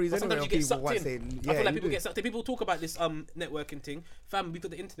the stories But anyway sometimes of you get people sucked what in. saying. I feel like you people do. get sucked in. People talk about this networking thing. Fam, we've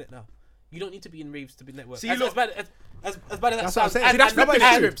got the internet now. You don't need to be in raves to be networked. See, as look- bad as that That's what I'm sounds. saying. And- See, that's and- nobody's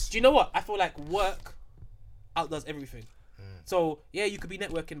and- scripts. do you know what? I feel like work outdoes everything. So yeah, you could be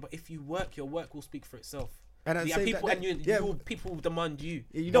networking, but if you work, your work will speak for itself. And at the Yeah, same people time- and yeah, people demand you.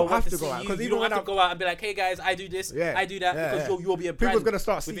 Yeah, you They don't want have to see go out, you. 'cause You even don't when have to I'm- go out and be like, "Hey guys, I do this, Yeah, I do that," yeah, because yeah. you'll be a brand. People's gonna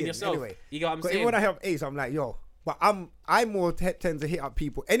start within seeing it yourself. anyway. You get what I'm But saying? even when I help Ace, I'm like, yo, but I more tend to hit up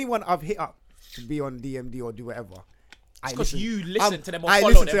people. Anyone I've hit up to be on DMD or do whatever. Because you listen to them or I follow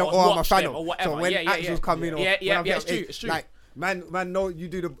listen them to them or or I'm a watch fan them of. or whatever. So when actuals come in, or when I'm it's getting- true. It's true. Like man, no, you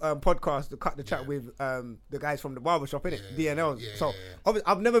do the podcast, the cut the chat with the guys from the barbershop, innit? DNLs. So obviously,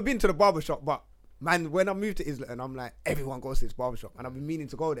 I've never been to the barbershop, but man, when I moved to Islington, I'm like, everyone goes to this barbershop, and I've been meaning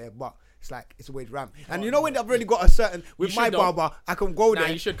to go there, but it's like it's always rammed. And you know when I've already got a certain with my should, though. barber, I can go Nah,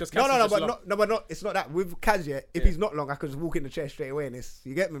 there. you should, 'cause no, Kaz no, is no, just but long. not, no, but not. It's not that with Kaz. Yeah, if he's not long, I can just walk in the chair straight away, and it's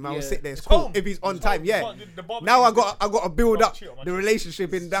you get me, man. I'll sit there. It's cool home. if he's on It's time. home. Yeah. You can't do the barber Now I shop. got to build Barber up shop, man. the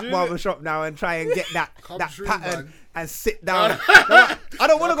relationship in that barbershop now and try and get that Come that true, pattern man. and sit down. I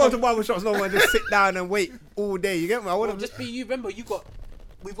don't want to go to barbershops no more and just sit down and wait all day. You get me? I want Well, to just be you. Remember, we've got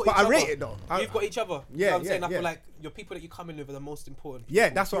But each I other. rate it though. You've got each other. Yeah, You know what I'm yeah, saying? I yeah. feel like your people that you come in with are the most important. Yeah,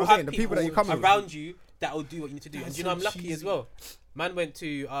 people. that's what You'll I'm have saying, the people that you come in with. around you that will do what you need to do. And you know, I'm lucky as well. Man went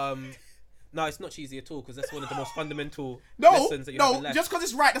to no, it's not cheesy at all because that's one of the most fundamental lessons that you have in life. Just because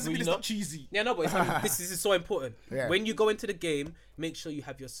it's right doesn't Will mean you it's not? not cheesy. Yeah, no, but this is so important. Yeah. When you go into the game, make sure you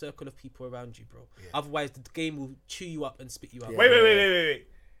have your circle of people around you, bro. Otherwise, the game will chew you up and spit you out. Wait.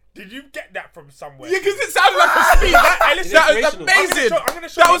 Did you get that from somewhere? Yeah, because it sounded like a speech. That was inspirational. amazing. I'm gonna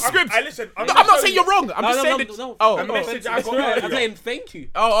show That you. was script. Listen, No, I'm not saying you're wrong. I'm No, just no, saying no, that. no. Oh, A message I got I'm earlier. saying thank you.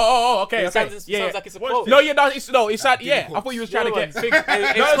 Okay. It sounds Yeah. like it's a Watch quote. this. No, yeah, no, it's that. Yeah, I thought you was trying to get big. Hey, No,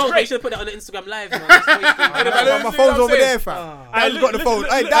 it's it's not, they great. should put it on the Instagram live, man. That's what My You phone's know what I'm over there, saying? fam. Hey, Dan's got the phone.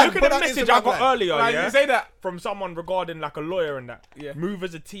 Hey, Dan, look put at the that message Instagram I got live. earlier. Right, Yeah, you say that. from someone regarding like a lawyer and that. Yeah. Move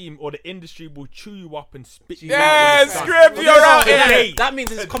as a team, or the industry will chew you up and spit you Yeah, out. when it's done. script, you're out Today. here. That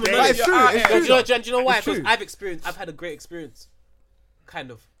means it's common But knowledge. it's true, it's Do you know- true. do you know why? It's Because true. I've had a great experience. Kind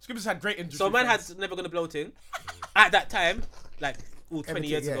of. Scripps had great industry. So man friends. had Never Gonna Blow Ting. At that time, like 20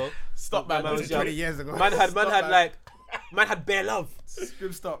 years yeah. ago. Stop, when man. was young. 20 years ago. Man had man. man had bare love.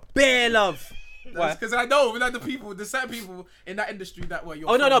 Scripps, stop. Bare love. Why? Because I know like the certain people in that industry that were your.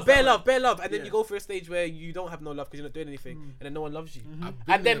 Oh no, friends bare that love, were- bare love, and then Yeah. you go through a stage where you don't have no love because you're not doing anything, and then no one loves you. I've been And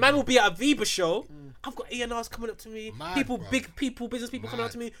then there, man bro. will be at a Viva show. I've got A&Rs coming up to me, Mad, people, bro. big people, business people coming up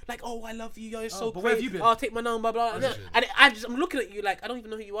Mad. to me like, "Oh, I love you, you're so but where have great. you been? I'll take my number, blah blah." Legend. And I'm looking at you like I don't even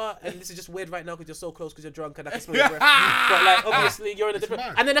know who you are, and this is just weird right now because you're so close because you're drunk and I can smell your breath. But like obviously you're in a different.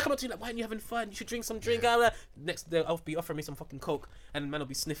 mad. And then they come up to you like, "Why aren't you having fun? You should drink some drink." Blah, blah. Next day I'll be offering me some fucking coke, and man will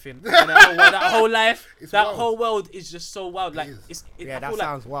be sniffing. And that whole life, It's that wild. whole world is just so wild. Like is. Yeah, I that feel like-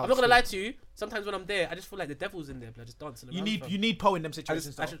 sounds wild I'm not gonna still. lie to you. Sometimes when I'm there, I just feel like the devil's in there, but just dancing around. You need Poe in them I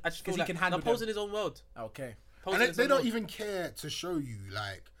situations. just, I just feel because like he can handle Poe's them. in his own world. Okay. Poe's And in his they own don't world. even care to show you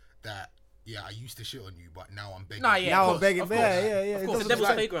like that. Yeah, I used to shit on you, but now I'm begging. Nah, yeah. Now of I'm course, begging. of course. Yeah. It's It the doesn't devil's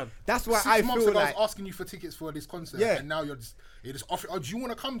like- playground. That's why 6 I months feel ago, like I was asking you for tickets for this concert, Yeah. and now you're just offering. Oh, do you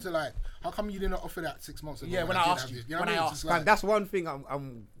want to come to like? How come you didn't offer that 6 months ago? Yeah, when I did asked have you. this? know When what I mean? It's asked. just man, like- that's one thing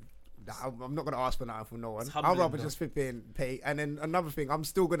I'm not gonna ask for nothing from no one. I'll humbling, rather though. just flip in, pay, and then another thing, I'm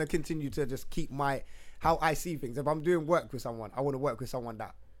still gonna continue to just keep my how I see things. If I'm doing work with someone, I want to work with someone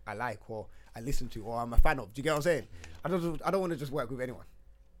that I like or I listen to or I'm a fan of. Do you get what I'm saying? I don't want to just work with anyone.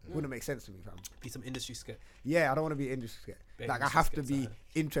 It wouldn't make sense to me, fam. Be some industry skit. Yeah, I don't want to be industry. Big Like I industry have to skits, be aye.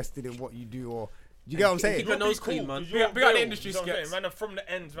 interested in what you do or. Do you get what I'm saying? Keep your nose clean, man. You're Big up the real, industry you know what I'm skits. saying? Man, are from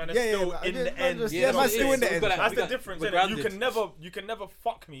the ends, man. They're Yeah, still yeah, in man, the just- ends. yeah, man, still in the ends. That's the difference. We're Innit? You grounded. can never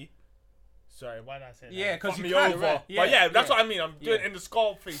fuck me. Sorry, why did I say that? Yeah, 'cause Fuck you me can, over. right. But yeah, that's Yeah. what I mean. I'm doing Yeah. it in the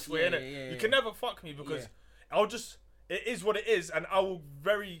skull face way, Yeah, innit? yeah, You yeah. can never fuck me because Yeah. I'll just. It is what it is, and I will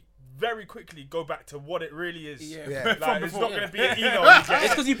very, very quickly go back to what it really is. Yeah. Yeah. Like, From it's before, not yeah. going to be an email. You It's get.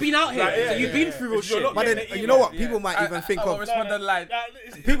 because you've been out here. Like, yeah, so you've yeah, been yeah. through real If you're shit. not But then getting the you know what? email, People might even think of. respond to like.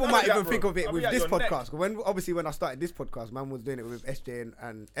 People might Yeah, even bro. think of it I'll with be at this your neck. podcast. When I started this podcast, man was doing it with SJ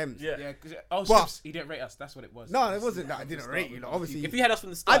and Ems. Yeah. Yeah, oh, But- Scripps, he didn't rate us. That's what it was. No, it wasn't that I didn't rate you. Like, obviously, If you had us from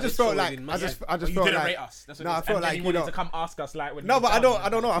the start, I just this felt show like would've been I just massive. felt You didn't like rate us. That's what no, it I was. felt And then like he you wanted know. to come ask us like when. No, he but was I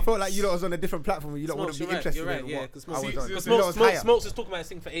don't down. know. I felt like you lot was on a different platform. You lot Smokes, wouldn't be you're right, interested you're right, in yeah, what because I was on. Smokes, Because you lot was higher. Smokes was talking about this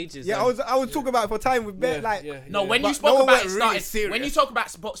thing for ages. Yeah, man. I was talking about it for time with Ben. Yeah, Like, yeah, No, yeah. when But you no spoke one about went it really starting, serious. when you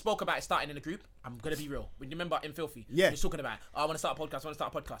spoke about it starting in a group, I'm gonna be real. When you remember in Filthy, Yeah. you was talking about, I want to start a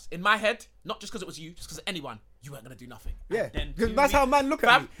podcast. In my head, not just because it was you, just because anyone, you weren't gonna do nothing. yeah, And then because 2 that's how weeks- man look at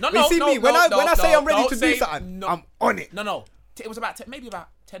Fam, me. No, When you see me when I say I'm ready don't to do say- something, no. I'm on it. No. It was about maybe about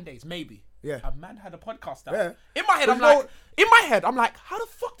 10 days, maybe. Yeah. A man had a podcast out. Yeah. In my head, But I'm you know- like, how the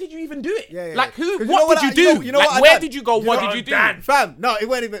fuck did you even do it? Yeah. Like, 'Cause you know what what did I- you do? you know- you know Like, what I where done? did you go? You What know did you do? Dan. Fam, no, it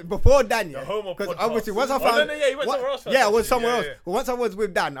wasn't even before Dan. Yeah, homo because podcast. obviously once I Oh, found, no, yeah, you went somewhere else first, yeah, I was actually. somewhere Yeah, else. yeah. But once I was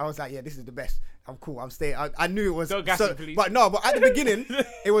with Dan, I was like, yeah, this is the best. I'm cool. I'm staying. I knew it was. Don't gas me, please. But at the beginning,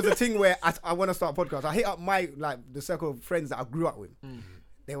 it was a thing where I want to start a podcast. I hit up my the circle of friends that I grew up with.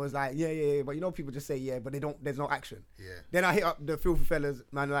 They was like, yeah, but you know, people just say yeah, but there's no action. Yeah. Then I hit up the Filthy Fellas,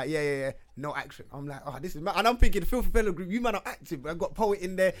 man, like, yeah, no action. I'm like, oh, this is mad. And I'm thinking, the Filthy Fella group, you man are active. I got Poet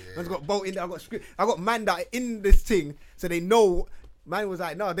in there, man's got Bolt in there, I got man that in this thing, so they know. Man was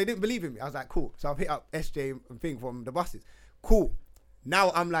like, no, they didn't believe in me. I was like, cool. So I've hit up SJ and thing from the buses. Cool.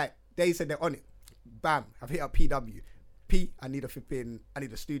 Now I'm like, they said they're on it. Bam. I've hit up PW. I need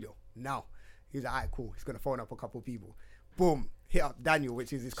a studio now. He's like, alright, cool. He's gonna phone up a couple people. Boom. Hit up Daniel,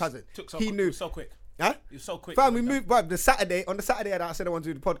 which is his cousin. He knew so quick. Huh? You're so quick. Fam, we moved, but on the Saturday that I said I want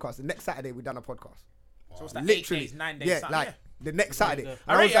to do the podcast, the next Saturday we done a podcast. So what's that? Literally, 8 days, 9 days. yeah, something, like the next Saturday. Yeah.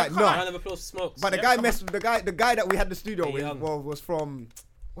 And I was Alright, like, yeah, no. Round of applause for Smokes. But the guy that we had the studio with Young. was from,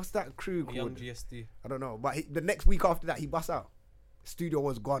 what's that crew Young called? GSD. I don't know. But the next week after that, he bust out. Studio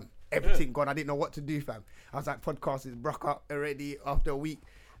was gone. Everything gone. I didn't know what to do, fam. I was like, podcast is broke up already after a week.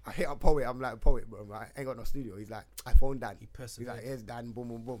 I hit up Poet. I'm like, Poet, bro, I ain't got no studio. He's like, I phoned Dan. He's like, here's Dan, boom,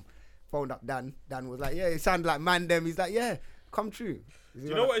 boom, boom. Phoned up Dan. Dan was like, yeah, it sounded like man them. He's like, yeah, come true. Do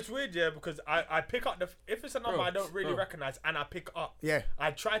you know what? It's weird, yeah, because I pick up if it's a number I don't really recognize and I pick up. Yeah.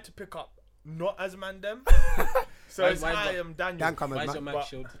 I try to pick up not as Mandem. So it's I am Daniel. Dan come Why as is your man. mic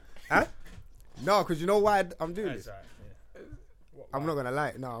shield? Huh? No, because you know why I'm doing That's this? right, yeah. I'm not gonna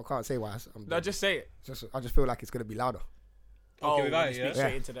lie. No, I can't say why I'm doing No, just say it. it. I just feel like it's gonna be louder. Okay, Oh, without it, speak yeah.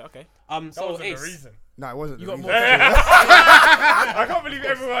 straight into that. Okay. That So wasn't the Ace, reason. No, it wasn't. You the got reason. more. I can't believe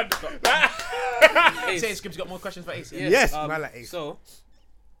everyone. Ace. Say Scribs got more questions for Ace. Yeah. Yes, man, like Ace. So,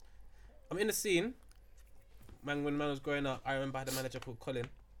 I'm in the scene. Man, when man was growing up, I remember I had a manager called Colin.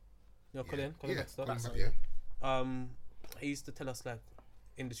 You know Colin? Colin Yeah. Baxter? Colin, yeah. He used to tell us like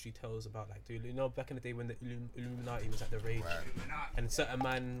industry tales about like, dude, you know, back in the day when the Illuminati was at the rage, and certain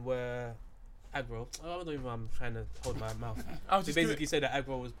man were aggro. Oh, I don't even know. I'm trying to hold my mouth. I was He just basically said that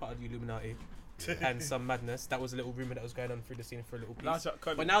aggro was part of the Illuminati. And some madness. That was a little rumor that was going on through the scene for a little piece.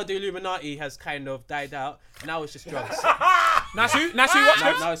 But now the Illuminati has kind of died out. Now it's just drugs. Nasu,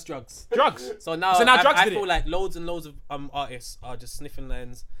 what? now it's drugs. Drugs. So now, drugs I did feel it. like loads and loads of artists are just sniffing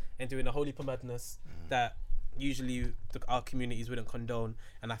lens and doing a holy madness that usually our communities wouldn't condone.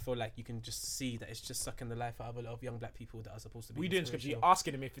 And I feel like you can just see that it's just sucking the life out of a lot of young black people that are supposed to be. We doing Scribs. You're inspirational.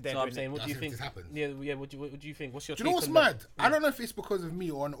 asking him if they're So I'm doing saying, it. what do you That's think? if this happens. Yeah. What do you think? What's your? Do you know take what's on mad? that? I don't know if it's because of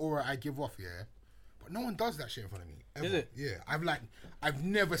me or an aura I give off, yeah. But no one does that shit in front of me. Ever. Is it? Yeah. I've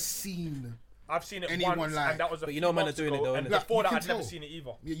never seen. I've seen it Anyone once, like- and that was a But few you know man are months doing it ago, though, and innit? before You that, can I'd never tell. seen it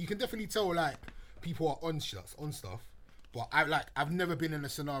either. Yeah, you can definitely tell like people are on stuff. But I've never been in a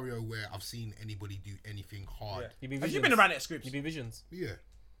scenario where I've seen anybody do anything hard. You've been Have you visions. been around it, Scribs? You've been visions. Yeah.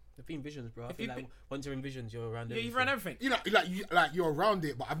 You've been visions, bro. I If feel you've like been- once you're in visions, you're around Yeah, everything. you've ran everything. You know, you're around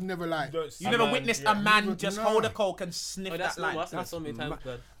it, but I've never like. You never witnessed a man Never- just no. hold a coke and sniff Oh, that's that line. normal. I've seen that so many times,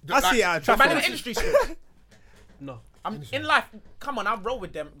 blood. I see it at a The man in the traffic. industry, Scribs. No. I'm in life. Come on, I'll roll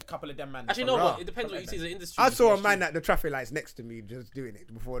with them. A couple of them, man. Actually, no, but it depends what you see as an industry. I saw a Actually. man at the traffic lights next to me just doing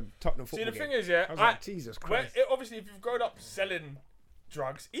it before Tottenham See, football the thing game. is, yeah, I was like, Jesus when, Christ. obviously, if you've grown up selling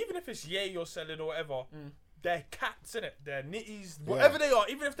drugs, even if it's you're selling or whatever, they're cats, innit? They're nitties, whatever they are.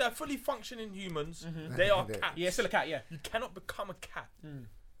 Even if they're fully functioning humans, they are Yeah. cats. Yeah, still a cat. Yeah. You cannot become a cat.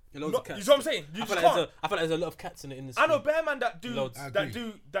 Loads Not- of cats. You see what I'm saying? You I just feel like can't. there's a lot of cats in the industry. I know bear man that do Loads. I that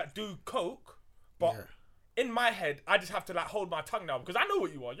agree. do coke, but in my head, I just have to like hold my tongue now because I know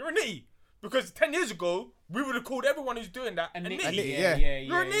what you are. You're a nitty. Because 10 years ago, we would have called everyone who's doing that a nitty. nitty, yeah.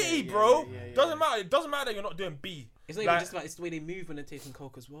 You're a nitty, bro. Doesn't matter. It doesn't matter that you're not doing B. It's not even just about, it's the way they move when they're taking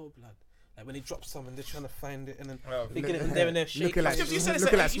coke as well, blood. Like when they drop something, they're trying to find it and then thinking it there and there, shaking. Looking like- You said it's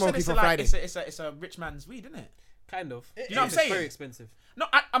Looking a, like you said Smokey it's for a, like, Friday. it's a rich man's weed, isn't it? Kind of. You know what I'm saying? It's very expensive. No,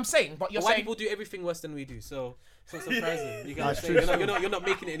 I'm saying, but you're But white saying people do everything worse than we do, so it's not surprising. You That's guys true. you're not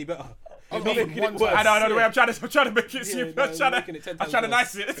making it any better. I've You're offered making one it time. worse. I know the way I'm trying to make it. Yeah, I'm no, trying you're making it 10 to times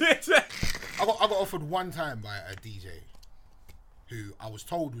nice it. I got offered one time by a DJ who I was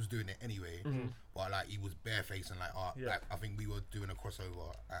told was doing it anyway, but like he was barefaced and like, like I think we were doing a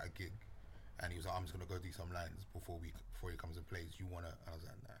crossover at a gig, and he was like, I'm just gonna go do some lines before he comes and plays. You wanna? And I was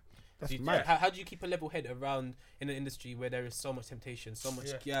like, nah. That's Do you- mad. how do you keep a level head around in an industry where there is so much temptation, so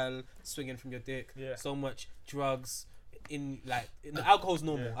much gal swinging from your dick, so much drugs? The alcohol's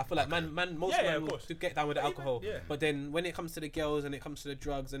normal. I feel like most men of will course. get down with the alcohol. yeah. But then when it comes to the girls and it comes to the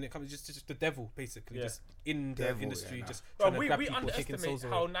drugs and it comes just the devil basically, just in the Devil, industry, yeah, just Bro, trying to we grab people, taking underestimate souls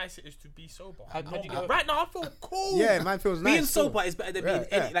how away. nice it is to be sober. How'd you go? Right now, I feel cool. Yeah, man feels nice. Being still. sober is better than Yeah, being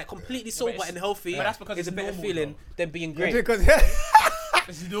yeah. like completely sober it's- and healthy. but that's because it's a it's better normal, feeling than being great. Because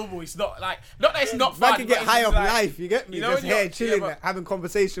It's normal. It's not like not that it's not man fun. can but get it's high just off like, life. You get me? you know Just when you're- here chilling, but- having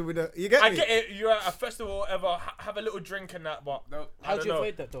conversation with the. You get I me? get it. You're at a festival or whatever, have a little drink and that, but How do you know.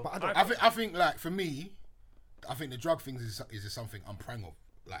 avoid that though? But I don't. I think like for me, I think the drug things is just something I'm prang of.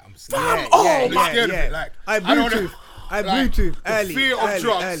 Like I'm scared. I'm scared of it. Like I don't wanna- Bluetooth. I like, Bluetooth the early. fear of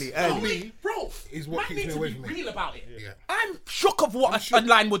drugs early. for me Bro, is what man keeps need me to away be from it. real about it. Yeah. I'm shook of what a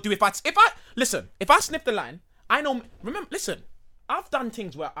line would do if I listen. If I sniff the line, I know. Remember, listen. I've done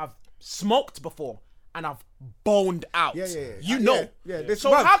things where I've smoked before and I've boned out. Yeah. You know. Yeah. This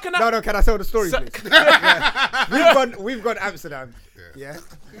So month- how can I? No, can I tell the story, So- please? Yeah. We've gone Amsterdam. Yeah.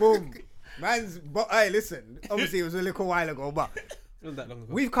 Boom. Hey, listen. Obviously, it was a little while ago, but Not that long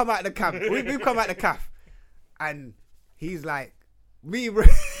ago. we've come out the camp. We've come out the calf, and he's like, me, him,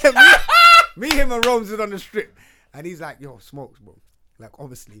 and Rome's is on the strip, and he's like, yo, smokes, bro. Like,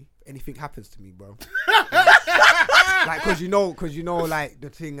 obviously, anything happens to me, bro. Like, cause you know, like the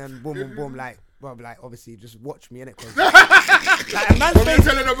thing and boom, like, bro, like, obviously, just watch me, innit? Like, a man's When you're face,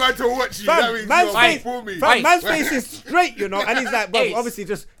 telling a man to watch you, that means man's you're face, for me. man's face is straight, you know, and he's like, bro, Ace. obviously,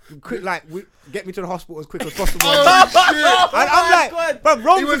 just quick, like, get me to the hospital as quick as possible. Oh, shit. And I'm like, bro,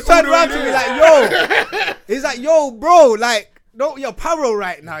 Rome was just turned all the way around to me there. like, yo. He's like, yo, bro, like, no, you're paro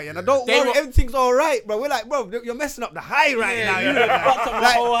right now, you know. Don't They worry, were- everything's all right, bro. We're like, bro, you're messing up the high right now, you know. fucked up the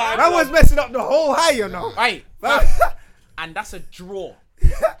Like, whole high, that bro. was messing up the whole high, you know. Right. But- And that's a draw.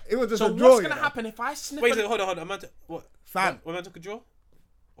 it was just So a draw, what's you gonna know. happen if I sniff? Wait, a- hold on. Am I what? Fam. Am I took a draw?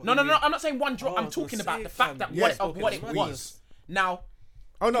 No. I'm not saying one draw. Oh, I I'm was gonna talking say, about the fam. fact that Yeah. what it Weed. was. Now,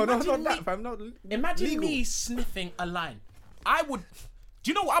 Oh no, Imagine not me- that, fam. No, imagine legal. me sniffing a line. I would.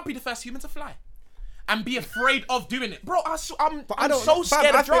 Do you know what? I'd be the first human to fly, and be afraid of doing it, bro. I'm I don't so know. Fam,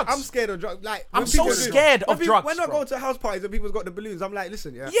 scared I of think drugs. I'm scared of drugs. Like, I'm when so people- scared when of people- drugs, When I bro. go to house parties and people's got the balloons, I'm like,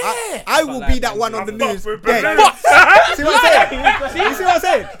 listen, yeah. Yeah. I will But be like, that one on the news. with dead. balloons. See what I'm saying? You see what I'm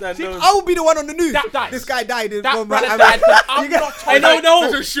saying? That See, knows. I will be the one on the news. That dies. This guy died. In That one brother man- died. 'Cause I'm You get- not I told. know.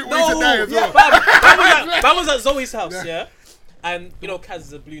 Such a shit way to die as well. I was at Zoe's house, yeah, and you know Kaz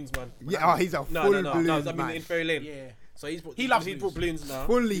is a balloons man. Yeah, oh, he's a full No, balloons I mean man. in Ferry Lane. Yeah. So he loves brought balloons now.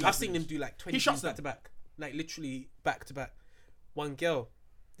 Fully. I've seen him do like 20 He shots balloons them. back to back, like literally back to back. One girl,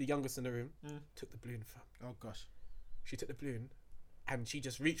 the youngest in the room, took the balloon. Fam. Oh gosh. She took the balloon, and she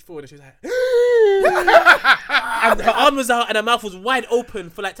just reached forward and she was like, and her arm was out and her mouth was wide open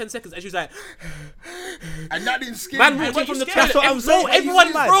for like 10 seconds, and she was like, And that didn't scare man me. walked in from the scared? toilet. That's what I'm saying.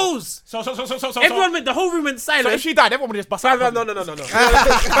 Everyone Are you froze. So. Everyone went. The whole room went So silent. if she died, everyone would just bust Fam, out. no.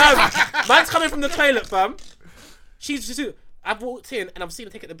 Fam, man's coming from the toilet, fam. She's just. I've walked in and I've seen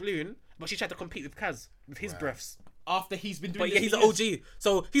her take out the balloon, but she tried to compete with Kaz with his breaths. After he's been doing. But yeah, this he's for an years. OG.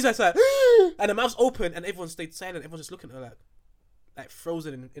 So he's like, and the mouth's open and everyone stayed silent. Everyone's just looking at her like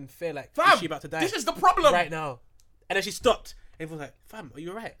frozen in fear, like, Fam, is she about to die? this is the problem. right now. And then she stopped. Everyone's like, fam, are you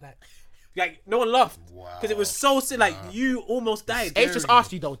alright? Like no one laughed because it was so sick. Like you almost died. Ace just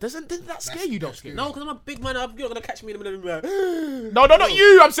asked you though. Didn't that scare you though? that's scary. No, because I'm a big man. You're gonna catch me in the middle of the room. No, not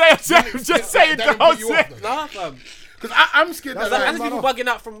you. I'm saying. I'm just saying. That didn't Don't put you say. off, though. Nah, fam. Because I'm scared that Like, like, as people bugging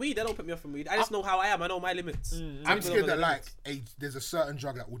out from weed, they don't put me off from weed. I just know how I am. I know my limits. I'm scared that like there's a certain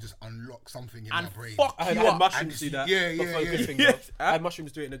drug that will just unlock something in And my brain. fuck I had you up. mushrooms And do that. yeah, but for a yeah, good yeah. thing, Yeah. though. I had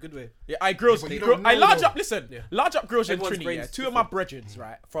mushrooms do it in a good way. Yeah, I grills. but you don't I know, large though. up. Listen, large up grills in Everyone's Trinity. Yeah, brain's two of my brethrens,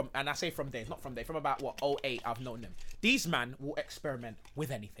 right? And I say from there, not from there, from about 08, I've known them. These man will experiment with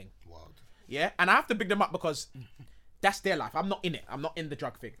anything. Wild. Yeah, and I have to big them up because that's their life. I'm not in it. I'm not in the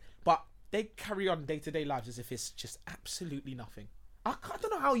drug thing. But they carry on day-to-day lives as if it's just absolutely nothing. I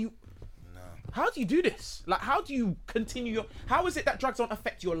don't know how you. How do you do this? Like, how do you continue your? How is it that drugs don't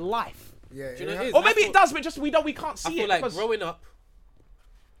affect your life? Yeah, Do you know yeah. what it is? Or maybe I it does, but just we can't I see feel it. like because- growing up,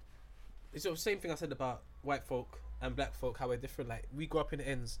 it's the same thing I said about white folk and black folk, how we're different. Like, we grew up in the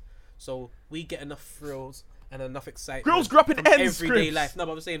ends, so we get enough thrills and enough excitement. Girls grew up in from ends, everyday Chris. life. No,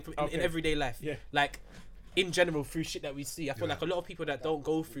 but I'm saying in Okay. everyday life. Yeah. Like, in general, through shit that we see, I feel like a lot of people that don't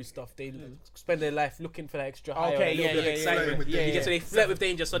go through stuff, they spend their life looking for that extra high, or Okay, a little yeah, bit of yeah, excitement. yeah, You get yeah. so they flirt with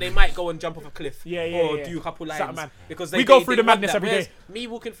danger, so they might go and jump off a cliff, Yeah, or yeah. do a couple Something, lines man. because We go through the want madness that. every Whereas day. Me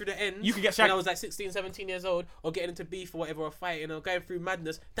walking through the ends, You could get when shagged. I was like 16, 17 years old, or getting into beef or whatever, or fighting, or going through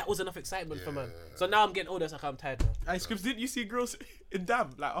madness, that was enough excitement for man. So now I'm getting older, it's like I'm tired now. Hey, Scripps, didn't you see girls in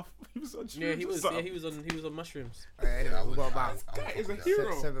Dam? Like, he was on. Yeah, he was on mushrooms. Anyway, we've got about Is a Yeah.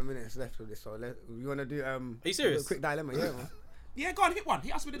 hero. 7 minutes left of this. So you want to do Are you serious? A quick dilemma, yeah. Man. Yeah, go on, hit one.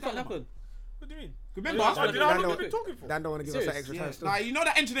 He asked me to What dilemma. happened? What do you mean? Remember? Yeah, Oh, do you know how long Dan we've been talking for? Dan don't want to give us that Serious? extra time still. Like, you know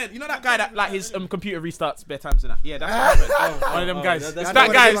that engineer, you know that guy that like his computer restarts bare times and that. Yeah, that's what happened. One of them guys. that's- It's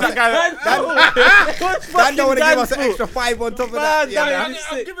that's that guy. what It's it that guy. Dan don't want to give us an extra 5 on top of that. Man, Yeah, Dan, man. makes me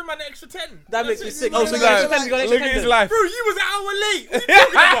I'm sick. giving man an extra 10. That makes me sick. Oh, Oh, so you got guys, extra 10, you got extra look at 10 his then. life. Bro, you was an hour late. What are you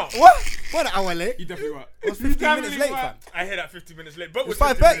talking about? What? What an hour late? You definitely were. It was 15 minutes late, fam. I hear that 50 minutes late, but It was was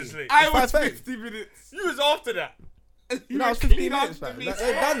 50 minutes 5:30. late. I I was was 5:30. 50 minutes. You was after that. No, it was 15 minutes, man.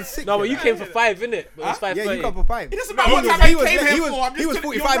 That's sick. No, but you came for 5, innit? It was 5:30. Yeah, you come for 5. It doesn't matter what time I came here for. I'm He was just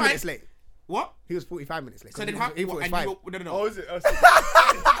 45 you're minutes right. late. What? He was 45 minutes late. So then he how? was- he what, was and 5. no. Oh, is it?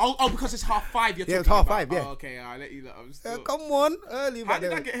 Oh, because it's 5:30. You're Yeah, it was talking 5:30, about. yeah. Oh, okay, I'll let you know. I'm still... Come on, early. How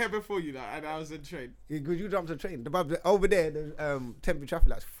did I get here before you? And I was in train. Because you jumped the train. Over there, there's temporary traffic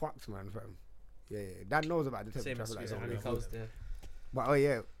that's fucked, man. Fam. Yeah. Dan knows about the temporary Same as traffic you, lights. I was there.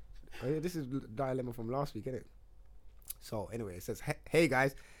 But this is dilemma from last week, innit? So anyway, it says, "Hey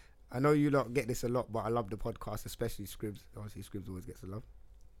guys, I know you lot get this a lot, but I love the podcast, especially Scribs. Obviously, Scribs always gets the love."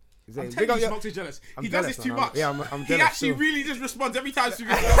 I'm telling you, Smokes is jealous. I'm He does jealous, this too man. much. Yeah, I'm He jealous actually too. really just responds every time.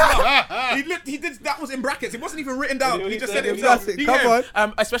 He did. That was in brackets. It wasn't even written down. He just said it himself. That's it. He Come said,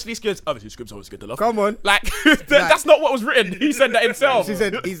 on. especially Scribs. Obviously, Scribs always get the love. Come on. Like that's not what was written. He said that himself. She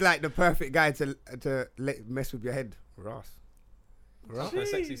said he's like the perfect guy to mess with your head, Ross. That's quite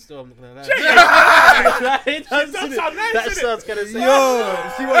sexy still, I'm not gonna lie. That sounds nice, That innit? sounds kind of sexy.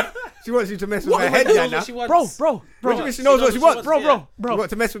 Yo, she wants you to mess with her head, She knows Jana. what she wants. bro. What do you mean she knows what she wants? yeah. You want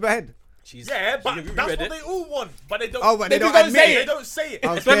to mess with her head? She's, Yeah, but you that's read what it. they all want. But they don't. Oh, but they don't don't admit say it. They don't say it.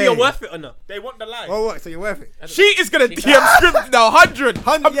 Okay. It's whether you're worth it or not. They want the lie. Oh, what? So you're worth it? She is gonna DM Scribs now. 100.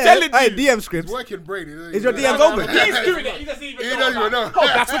 I'm telling Hey, you. DM Scribs. He's working Brady. Is your DMs open? He's doing it. He doesn't even He know. doesn't even know. Oh,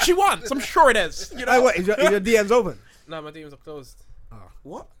 that's what she wants. I'm sure it is. You know Hey, what? Is your DMs open? No, my DMs are closed.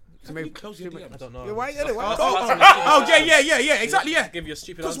 what? So maybe Close your DMs. I don't know. Yeah, why? Oh yeah. Exactly, yeah. Give you a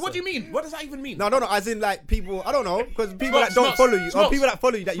stupid Because answer. what do you mean? What does that even mean? No. As in, like people. I don't know. Because people Smokes, that don't Smokes, follow you, or Smokes. people that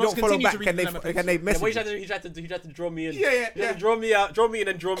follow you that you Smokes, don't follow continue to back, read can the dilemma, they Yeah, message? what you? he tried to draw me in. Yeah. He tried to draw me in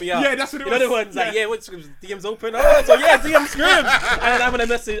and draw me out. Yeah, that's what it You know the was. ones like, what's DMs open? Oh, so yeah, DM Scribs. And then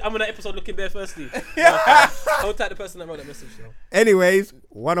I'm on an episode looking bare firstly. I'll tag the person that wrote that message though. Anyways,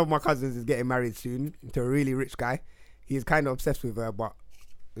 one of my cousins is getting married soon to a really rich guy. He's kind of obsessed with her, but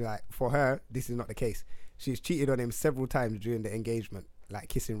like for her, this is not the case. She's cheated on him several times during the engagement, like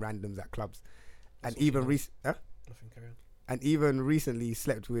kissing randoms at clubs, and even recently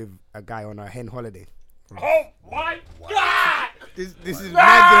slept with a guy on a hen holiday. Oh my God! This is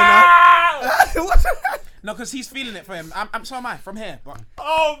mad, you know? No, because he's feeling it for him. So am I from here. But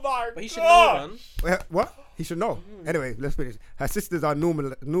Oh my But he should know, God! man. Well, what? He should know. Anyway, let's finish. Her sisters are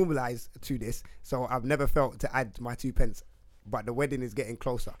normalized to this, so I've never felt to add my 2 pence. But the wedding is getting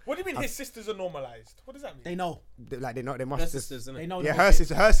closer. What do you mean his sisters are normalized? What does that mean? they know. They know they Her must. sisters, innit? They know. Yeah, the her whole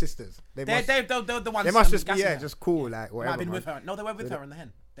thing. sisters. They're the ones. They must just be gassing her. just cool, like Might whatever. have been man. with her. No, they were with her on the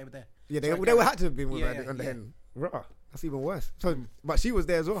hen. They were there. Yeah, they Sorry, would carry have to have been with Yeah, her on the yeah. hen. Raw. That's even worse. So, but she was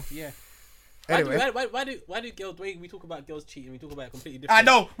there as well. Yeah. Anyway, Why do girls? We talk about girls cheating. We talk about it completely I different.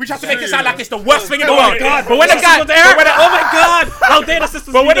 know. We try to make it sound like it's the worst thing in the Oh world. my God! But when a guy, oh my God! How dare the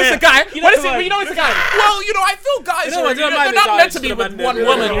sisters? but when be it's there? a guy, You when know it's the one. you know it's a guy. Well, you know, I feel guys You know are what, don't mind they're the not guys, meant to be should have with been one there.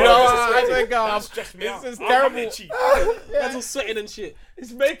 woman. You know, Yeah. I think That stressed me out. this is I'm terrible. itchy. That's all sweating and shit.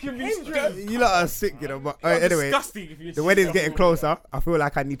 It's making me stressed. you lot are sick, you know. But anyway, Disgusting. If you the wedding's getting closer. I feel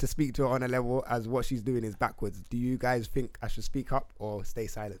like I need to speak to her on a level as what she's doing is backwards. Do you guys think I should speak up or stay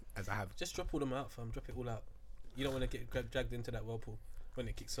silent as I have? Just drop all them out, fam. Drop it all out. You don't want to get dragged into that whirlpool when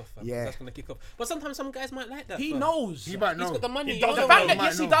it kicks off, fam. Yeah. That's gonna kick off. But sometimes some guys might like that. He fam. knows. He might know. He's got the money. He you know doesn't the The fact way. that might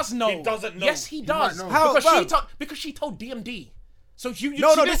yes, he know. does know. He doesn't know. Yes, he He does. might know. How, Because she told DMD. So she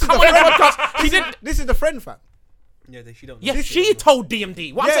No, didn't this is come the on the friend. podcast. She didn't. This is the friend, fam. Yeah, she don't know. Yes, she told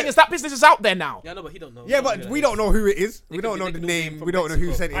DMD. What I'm Yeah. saying is that business is out there now. Yeah, no, but he don't know. Yeah, but we don't know who it is. We could don't be- know they the could be name. from We don't know who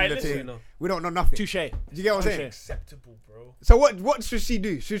Mexico. sent in Aye, the listen. thing. We don't know nothing. Touche. Do you get what I'm saying? Acceptable, bro. So what should she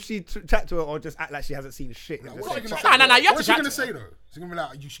do? Should she chat to her or just act like she hasn't seen shit? Like, Just what's say, she gonna Nah, say? nah, nah, you have What's to she gonna chat to say though? She's gonna be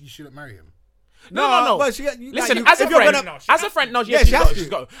like, you shouldn't marry him. No. But she, Listen, like, as a if you're friend, gonna- as a friend, no, Yeah, yes, she has to. she's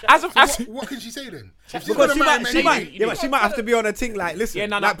got. As What can she say then? If she's Because gonna she marry might, him anyway, but she might have to be on a thing like, listen, Yeah,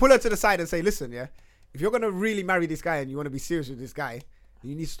 no, like no. pull her to the side and say, listen, yeah, if you're gonna really marry this guy and you want to be serious with this guy,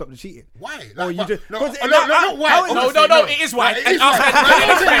 you need to stop the cheating. why? Or you just- no, 'cause no, now- not why. how is- no, obviously, no, it is why. It And is us- why.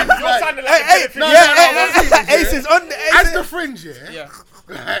 Like, You're like, sounding like Hey, a hey, benefit. yeah, Ace is on the as the friend, yeah. Yeah.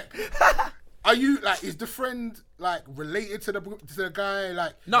 Like, are you like? Is the friend like related to the guy?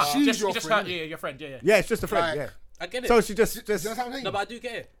 Like, No, she's just your her, friend. yeah, your friend, yeah. Yeah, it's just a friend, Like- yeah. I get it. So she just You know what I'm saying? no, but I do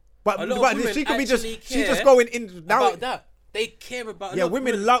get it. but a lot of she women could be just actually she's just care going in now. about that. They care about. Yeah, a lot of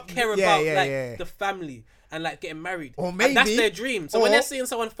women love- care yeah, about yeah, like yeah. the family and like getting married. Or and that's maybe- their dream. So when or- they're seeing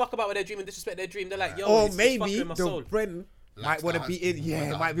someone fuck about with their dream and disrespect their dream, they're like, yo, Or it's maybe fucking with my the soul. friend might Likes want the to be husband, in, yeah, the might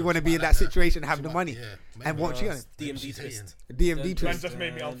be husband, want to be in like that that. situation, have She the might- money, yeah, and maybe. want cheat on it. DMD twist. DMD Man twist. just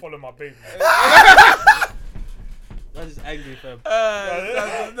made me unfollow my baby. I'm just angry, fam.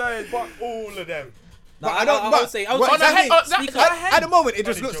 But all of them. No, I don't- I but- would say, I would what- say, on the head- speak that- up. At the moment, it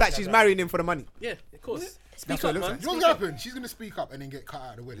just Funny looks joke like she's like that. marrying him for the money. Yeah, of course.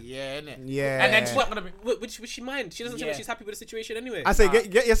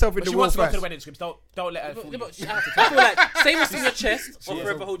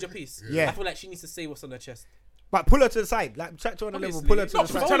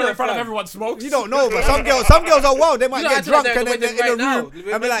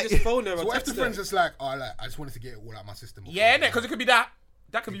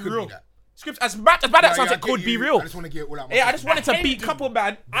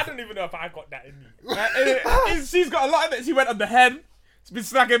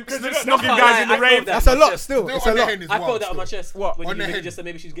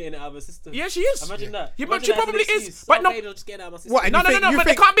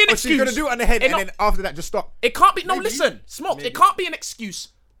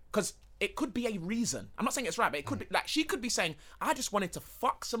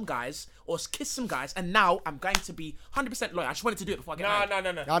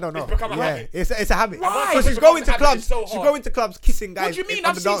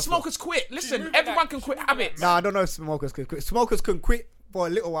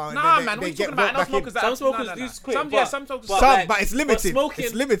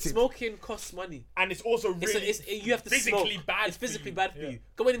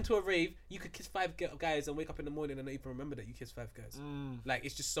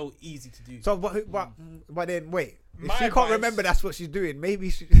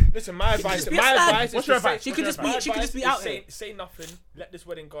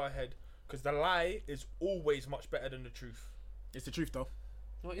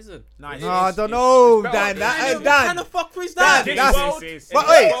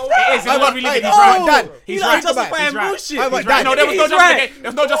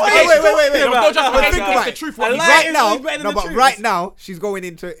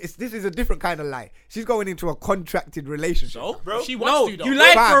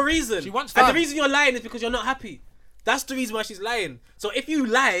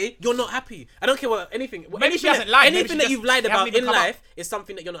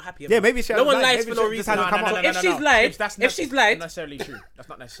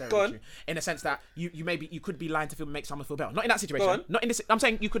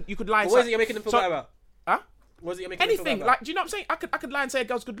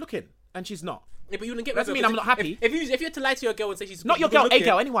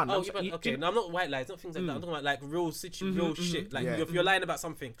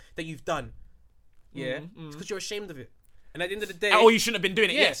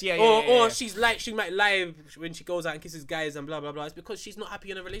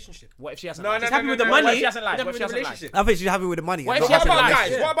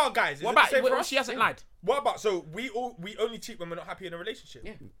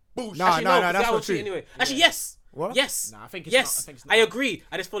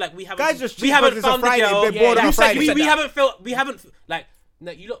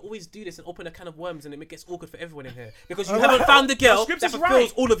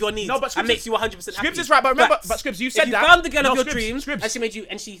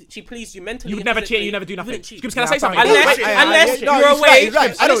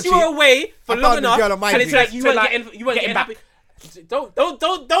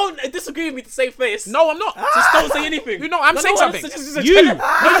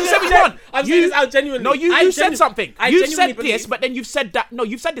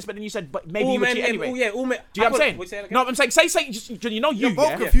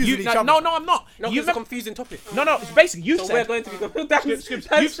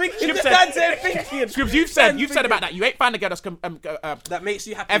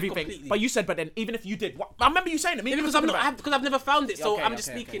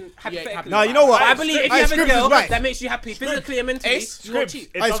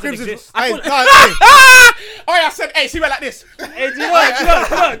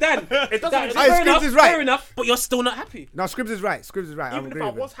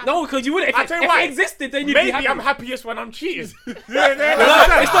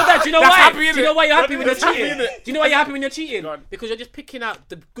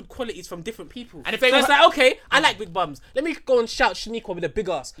 they So were- it's like, okay, I like big bums. Let me go and shout Shaniqua with a big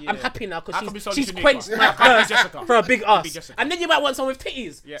ass. I'm happy now How come because it's only she's Shaniqua? quenched my How come it's thirst Jessica? for a big ass. Jessica. And then you might want someone with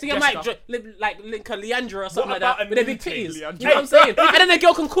titties. Yeah, So you Jessica. might link a Leandra or something like about that a with a new big thing, titties. Leandra? You know what I'm saying? And then the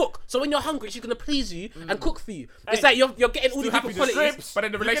girl can cook. So when you're hungry, she's gonna please you and cook for you. It's like you're getting all these happy different to qualities. strip, but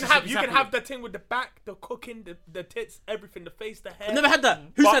in the You can relationship, have he's you can happy. have the thing with the back, the cooking, the tits, everything, the face, the hair. I've never had that.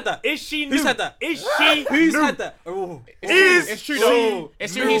 Who But said that? Is she Who new? said that? Is she Who's new? had that? Oh. It's true though.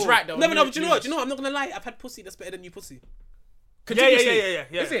 It's true. He's right though. No, but no, do you know what? I'm not gonna lie. I've had pussy that's better than you pussy. Continuously.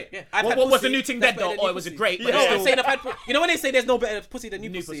 Yeah. Is it? Yeah, I've What had was the pussy new thing that's then, though? better than Or new was it pussy. great? No, But I'm still- saying I've had. You know when they say there's no better pussy than new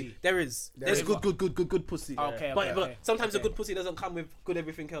New pussy? pussy. There is. There's is. good pussy. Okay, But okay. sometimes Okay. a good pussy doesn't come with good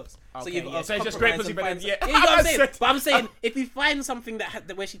everything else. So Okay, you've yeah. got So it's just great pussy, but then, yeah. you know what I'm I saying. said- But I'm saying if you find something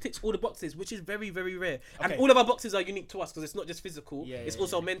that where she ticks all the boxes, which is very very rare, and Okay. all of our boxes are unique to us because it's not just physical. Yeah, it's yeah,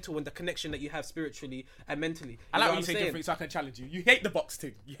 also mental and the connection that you have spiritually and mentally. I like know when you what say I'm saying? different, so I can challenge you. You hate the box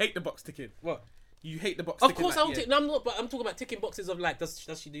tick. You hate the box ticking. What? You hate the box Of ticking. course, like, I don't yeah. tick. No, I'm not. But I'm talking about ticking boxes of like, does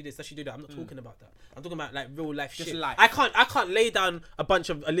she do this? Does she do that? I'm not talking about that. I'm talking about like real life Just shit. life. I can't lay down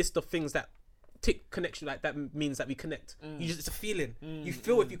a list of things that tick connection like that means that we connect. You just it's a feeling. You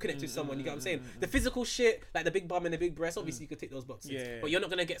feel if you connect with someone. You get what I'm saying? The physical shit, like the big bum and the big breast. Obviously, you could tick those boxes. Yeah. But you're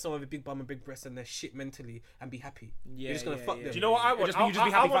not gonna get someone with a big bum and big breast and they're shit mentally and be happy. You're just gonna fuck them. Do you know what I want? You just be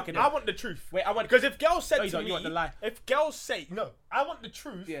happy I want, fucking I them. want the truth. Wait, I want- because if girls said No, you to don't, you me, want the lie. if girls say no, I want the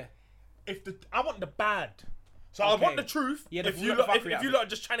truth. Yeah. I want the bad. So I Okay. want the truth. Yeah, if the you fuckery lot are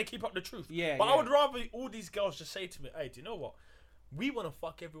just trying to keep up the truth. Yeah, But yeah. I would rather all these girls just say to me, "Hey, do you know what? We want to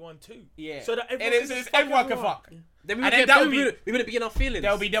fuck everyone too." Yeah. So that And everyone, it's everyone can fuck. Then we And would then that would we wouldn't be in our feelings.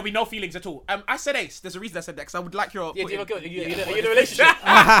 There'll be no feelings at all. I said Ace. There's a reason I said that because I would like your. Yeah, do you have a put girl? in- You in a relationship?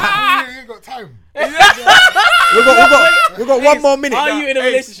 You ain't got time. We got one more minute. Are you in a You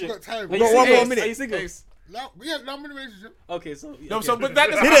relationship? got time. Are you got one single? more minute. Are you single? Ace. Yeah, I'm in a relationship. Okay, so No, okay. so but that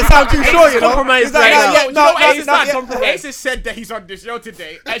He didn't sound too sure, you know. compromised He's like, right nah, now. yeah, You know no, what no, Ace has not done? yet. Ace has said that he's on the show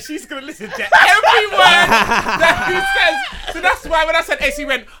today, and she's gonna listen to every word that he says. So that's why when I said Ace, he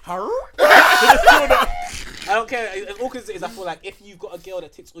went. I don't care. All because is I feel like if you've got a girl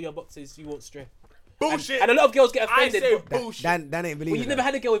that ticks all your boxes, you won't stray. Bullshit. And a lot of girls get I offended. say but- bullshit. Dan ain't Well, believing you've never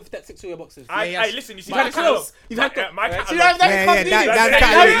had a girl that ticks all your boxes. Hey, listen, you see You've my had catalog. close. You've had My right? catalog. See, that Yeah, can't do Dan this.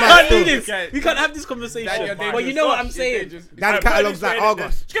 catalog's We mad can't do too. this. We can't have this conversation. Dan, you're Well, you know what I'm saying. Dan catalog's like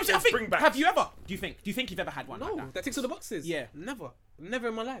Argos. I think. Bring back. Have you ever? Do you think you've ever had one? No, like that? that ticks all the boxes. Yeah. Never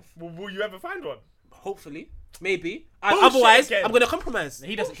in my life. Will you ever find one? Hopefully, maybe. Bullshit Otherwise, again. I'm gonna compromise.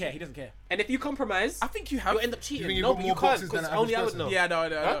 He doesn't care. He doesn't care. And if you compromise, I think you have. you'll end up cheating. think you've No, got but you more can't boxes than because an only I average would know. person? Yeah,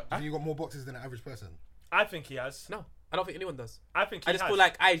 no. I think you got more boxes than an average person. I think he has. No, I don't think anyone does. I think he I just has. feel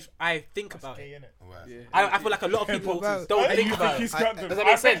like I think about it. Gay, innit? Right. I feel like a lot of people bro. don't Hey, think you about think he's it. got them? Does that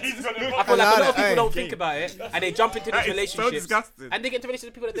make I think sense? he's got them. I feel like a lot of people Hey. don't think about it and they jump into these That is so relationships disgusting. and they get into relationships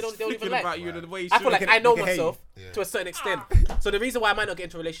with people that they don't even Thinking like. about you in the way you I feel should. like I know they can hate you. myself Yeah. to a certain extent. So the reason why I might not get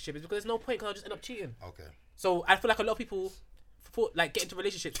into a relationship is because there's no point because I'll just end up cheating. Okay. So I feel like a lot of people get into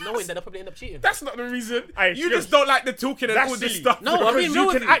relationships knowing that they'll probably end up cheating. That's not the reason. Hey, You Skip. just don't like the talking and That's all this silly. stuff. No, Because I'm being real you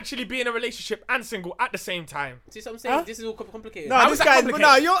with can you. actually be in a relationship and single at the same time. See what I'm saying? This is all complicated. No, How this is that guy's. complicated?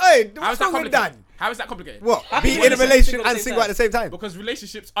 No, you're. Hey, How what's is that wrong with complicated? Dan? How is that complicated? What? How Be can you in a be relationship single at and the same single at the same time. Because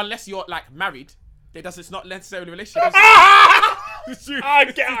relationships, unless you're like married, it's not necessarily relationships. I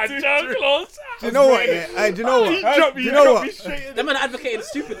get a joke close. Do you know what? Yeah? Hey, do you know what? Do you know what? Them man are advocating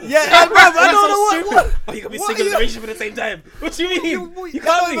stupidly. Yeah, I don't know what. Oh, you can be What single in are a you- relationship at the same time. What do you mean? You You can't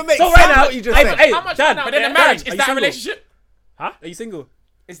can't even be. make So sense right now, what you just hey, said. hey, How much Dan, now? But in a Dan, marriage, are is you that a single? relationship? Are you single?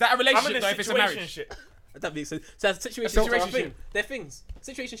 Is that a I'm in relationship a though if it's a marriage? situationship. That makes sense. So situationships So- are a thing. situationship. They're things.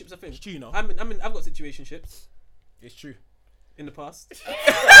 Situationships are things. true, you know. I've got situationships It's true. in the past.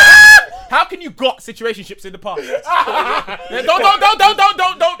 How can you got situationships in the past? Don't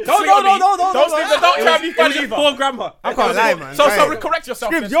slip on me. Don't try to be funny either. Poor grammar. I can't lie, man. So Hey. correct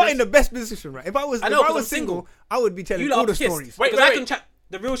yourself. Scribs, then, you're Scribs. in the best position, right? If I was, I know, 'cause I'm single, single. I would be telling You all lot the are pissed. stories. Wait, Because I wait. can chat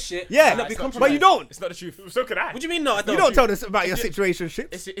the real shit. Yeah, and not be it's not true. but compromised. you don't. It's not the truth. So could I. What do you mean? No, I don't. You don't tell us about your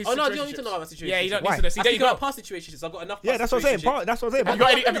situationships. Oh no, you don't need to know about situationships. Yeah, you don't Why? need to know. See, I there speak you about go. past situationships. I've got enough. Yeah, past that's what I'm saying. situationships. That's what I'm saying. Have you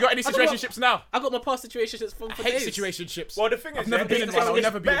got any I got my- situationships now? I got my past situationships from I for hate days. situationships. Well, the thing is, I've never been in one. I'll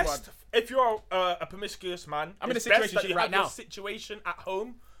never be in one. best if you're a promiscuous man. I'm in a it's best that situationship you right have your now. situation at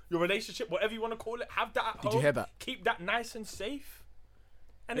home, your relationship, whatever you want to call it. Have that at home. you hear that? Keep that nice and safe,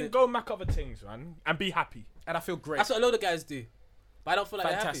 and then go mack other things, man, and be happy. And I feel great. That's what a load of guys do. But I don't feel like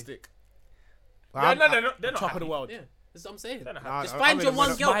Fantastic. Yeah, no, they're not Top happy. of the world. they're happy. Yeah, that's what I'm saying. They're not Nah, happy. Just I'm find in your a one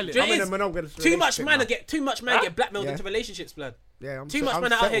mono- girl. smiling. Do you know I'm what in it a is? monogamous Too much relationship man now. get blackmailed Yeah. into relationships, blood. Yeah, I'm Too much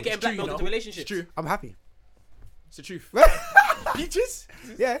man out here getting blackmailed into relationships. It's true. I'm happy. It's the truth. Peaches?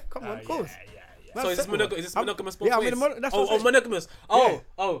 Yeah, come on, of course. So is this monogamous both Yeah, I'm ways? in a that's Oh, what I'm saying. monogamous.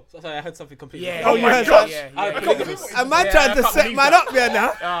 Oh, sorry, I heard something completely. Yeah. Oh, you my heard gosh. that? I'm polygamous. A man Yeah, tried I to can't set believe man that. up there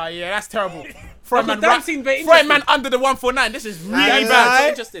now. Ah, yeah, that's terrible. Throw a man, That seemed very throw a man interesting. under the 149. This is really Aye, bad. aye. So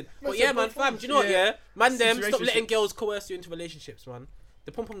interesting. But yeah, man, fam, do you know what? Yeah, man, them stop letting Situationships. girls coerce you into relationships, man.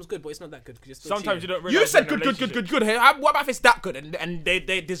 The pom pom's good, but it's not that good because you're still Sometimes you cheating. don't realize. You said you're in a good. relationship. Hey, what about if it's that good and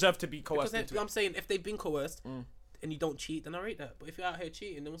they deserve to be Because coerced into it? I'm saying if they've been coerced and you don't cheat, then I rate that. But if you're out here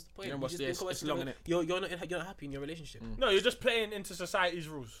cheating, then what's the point? Yeah, You what's just the- been it's coerced long, into- innit? you're not happy in your relationship. No, you're just playing into society's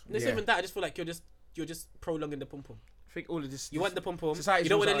rules. And it's Yeah. even that. I just feel like you're just you're just prolonging the pum pum? I think all of this. You want the pum pum. Society's You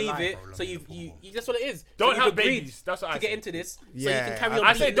don't want to rules are leave a lie. it, so you that's what it is. Don't so you've have agreed babies. That's what I to get say. into this, so Yeah, you can carry on.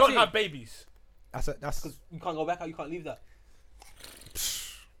 I say being don't the have team. babies. That's You can't go back out. You can't leave that.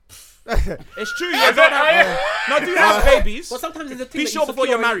 It's true. You don't have. No, do have babies. But sometimes there's a thing Be that sure you before secure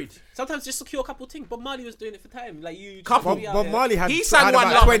you're and- married. Sometimes just secure a couple things. Bob Marley was doing it for time. Like you. Couple. just be out Bob there. Marley had He sang had One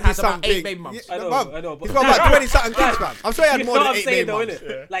about Love and 20 has about something. 8 baby mums. I know, Bob, I know, but- he's got about 20 something kids, fam. I'm sure he had You more know than what I'm 8 saying baby though, mums.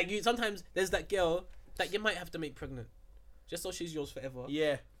 innit? Like you sometimes there's that girl that you might have to make pregnant, just so she's yours forever.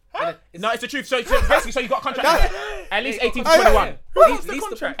 Yeah. And No, it's the truth. So basically, you got a contract at least 18 to Oh, yeah. 21. Who wants the Lease the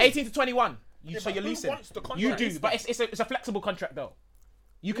contract? 18 to 21. So but you're who leasing. wants the You contract? do, but it's a flexible contract though.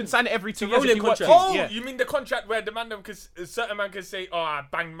 You can sign it every 2 a years if rolling you want to. contract. Oh, Yeah. you mean the contract where the man them a certain man can say, "Oh, I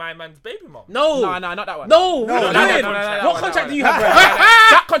banged my man's baby mom." No, No, not that one. no, what are you no, doing? no, What no, contract no, do you have, bro?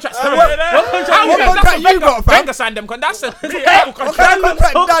 That contract's terrible. What contract? How What you contract you got, fam? Wenger signed them. That's a What kind of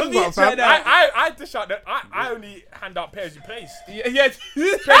contract Dan got, fam? I dish out that. I only hand out pairs you place. Yeah.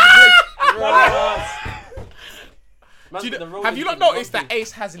 Man's Do you got the know- rolling have you not thing, the noticed rolling that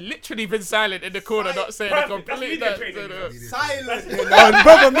Ace has literally been silent in the corner, not saying a Perfect, that's complete media training, no. Silent. No,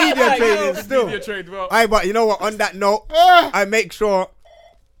 brother, media training still. Media trade, well. Aye, but you know what? On that note, I make sure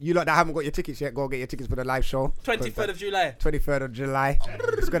you lot that haven't got your tickets yet, go get your tickets for the live show. 23rd of July. 23rd of July.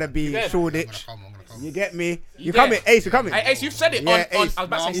 It's gonna be Yeah. Shoreditch. I'm gonna come. You get me? You there? coming? Ace, you coming? Hey, Ace, you've said it Yeah, on. Ace. I was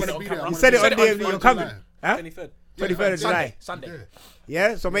about to say No, said it I'm on gonna be camera. there. You said it You on said it DMV. on You're coming? July. Huh? 23rd. 23rd of July. Sunday.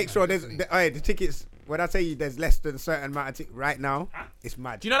 Yeah, so make sure there's the tickets. When I tell you there's less than a certain amount of tickets right now, it's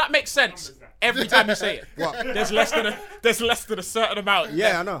mad. Do you know that makes sense every time you say it? What? There's less than a certain amount.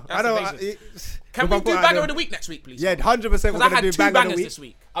 Yeah, I know. That's I know. amazing. Can we do banger of the week next week, please? Yeah, 100%. We're Because I gonna had do 2 banger of bangers the week. this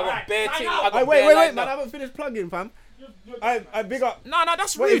week. I got bare time thing. out. I got Wait, bare man. lined I up. haven't finished plugging, fam. I big up. No,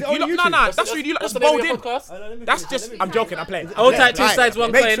 that's Wait, rude. is it on No, YouTube? that's rude. You lot What's just the name bowled of your in. podcast? That's just. I'm joking. I'm playing. Hold tight, two Right. sides,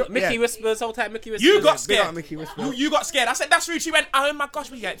 one Make coin. sure- Mickey yeah. whispers. Hold tight, Mickey whispers. You got Big up scared. Mickey Whisper. You got scared. I said that's rude. She went, oh my gosh,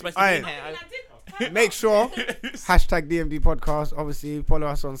 we get supposed to be in Aye. here. Make sure hashtag DMD podcast. Obviously, follow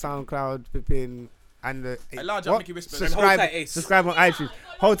us on SoundCloud, Pippin, and the Large up what? Mickey Whisper. Subscribe, Hold tight, Ace. subscribe on iTunes.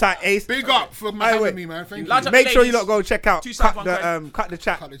 Hold tight, Ace. Big up for Aye, having wait. me, man. Thank Large you. up Make sure you ladies. lot go check out Two sides, one Cut the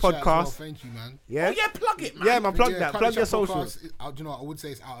Chat Cut the chat as well, podcast. Thank you, man. Yeah, Oh yeah, plug it, man. yeah, man. Plug that. Cut Plug the your Chat socials. podcast, do you know what? I would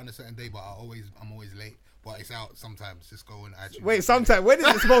say it's out on a certain day, but I'm always late. But it's out sometimes. Just go on iTunes. Wait, sometime when is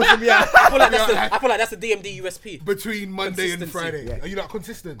it supposed to be out? I feel like that's the DMD USP. between Monday and Consistency. Friday. Yeah. Are you not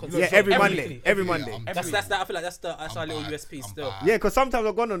consistent? Yeah, every Every Monday. week. Every Yeah, Monday. I'm That's bad. that. I feel like that's our little bad. USP I'm still. bad. Yeah, because sometimes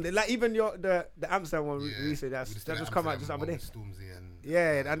I've gone on the Amsterdam one Yeah. recently. That We just did come out Amsterdam just other one day. with Stormzy and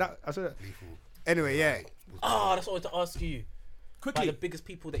Yeah, and I saw that. Lethal. Anyway, yeah. Oh, that's what I wanted to ask you. Like Quickly. the biggest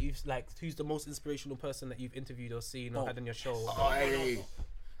people that you've like, who's the most inspirational person that you've interviewed or seen or had on your show?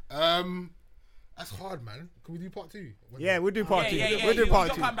 That's hard, man. Can we do part 2? Yeah, we'll do part two. Yeah. We'll do He's part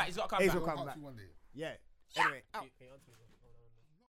got two. to come back. He's got to come Ace back. will come Part back. 2 one day. Yeah. Anyway.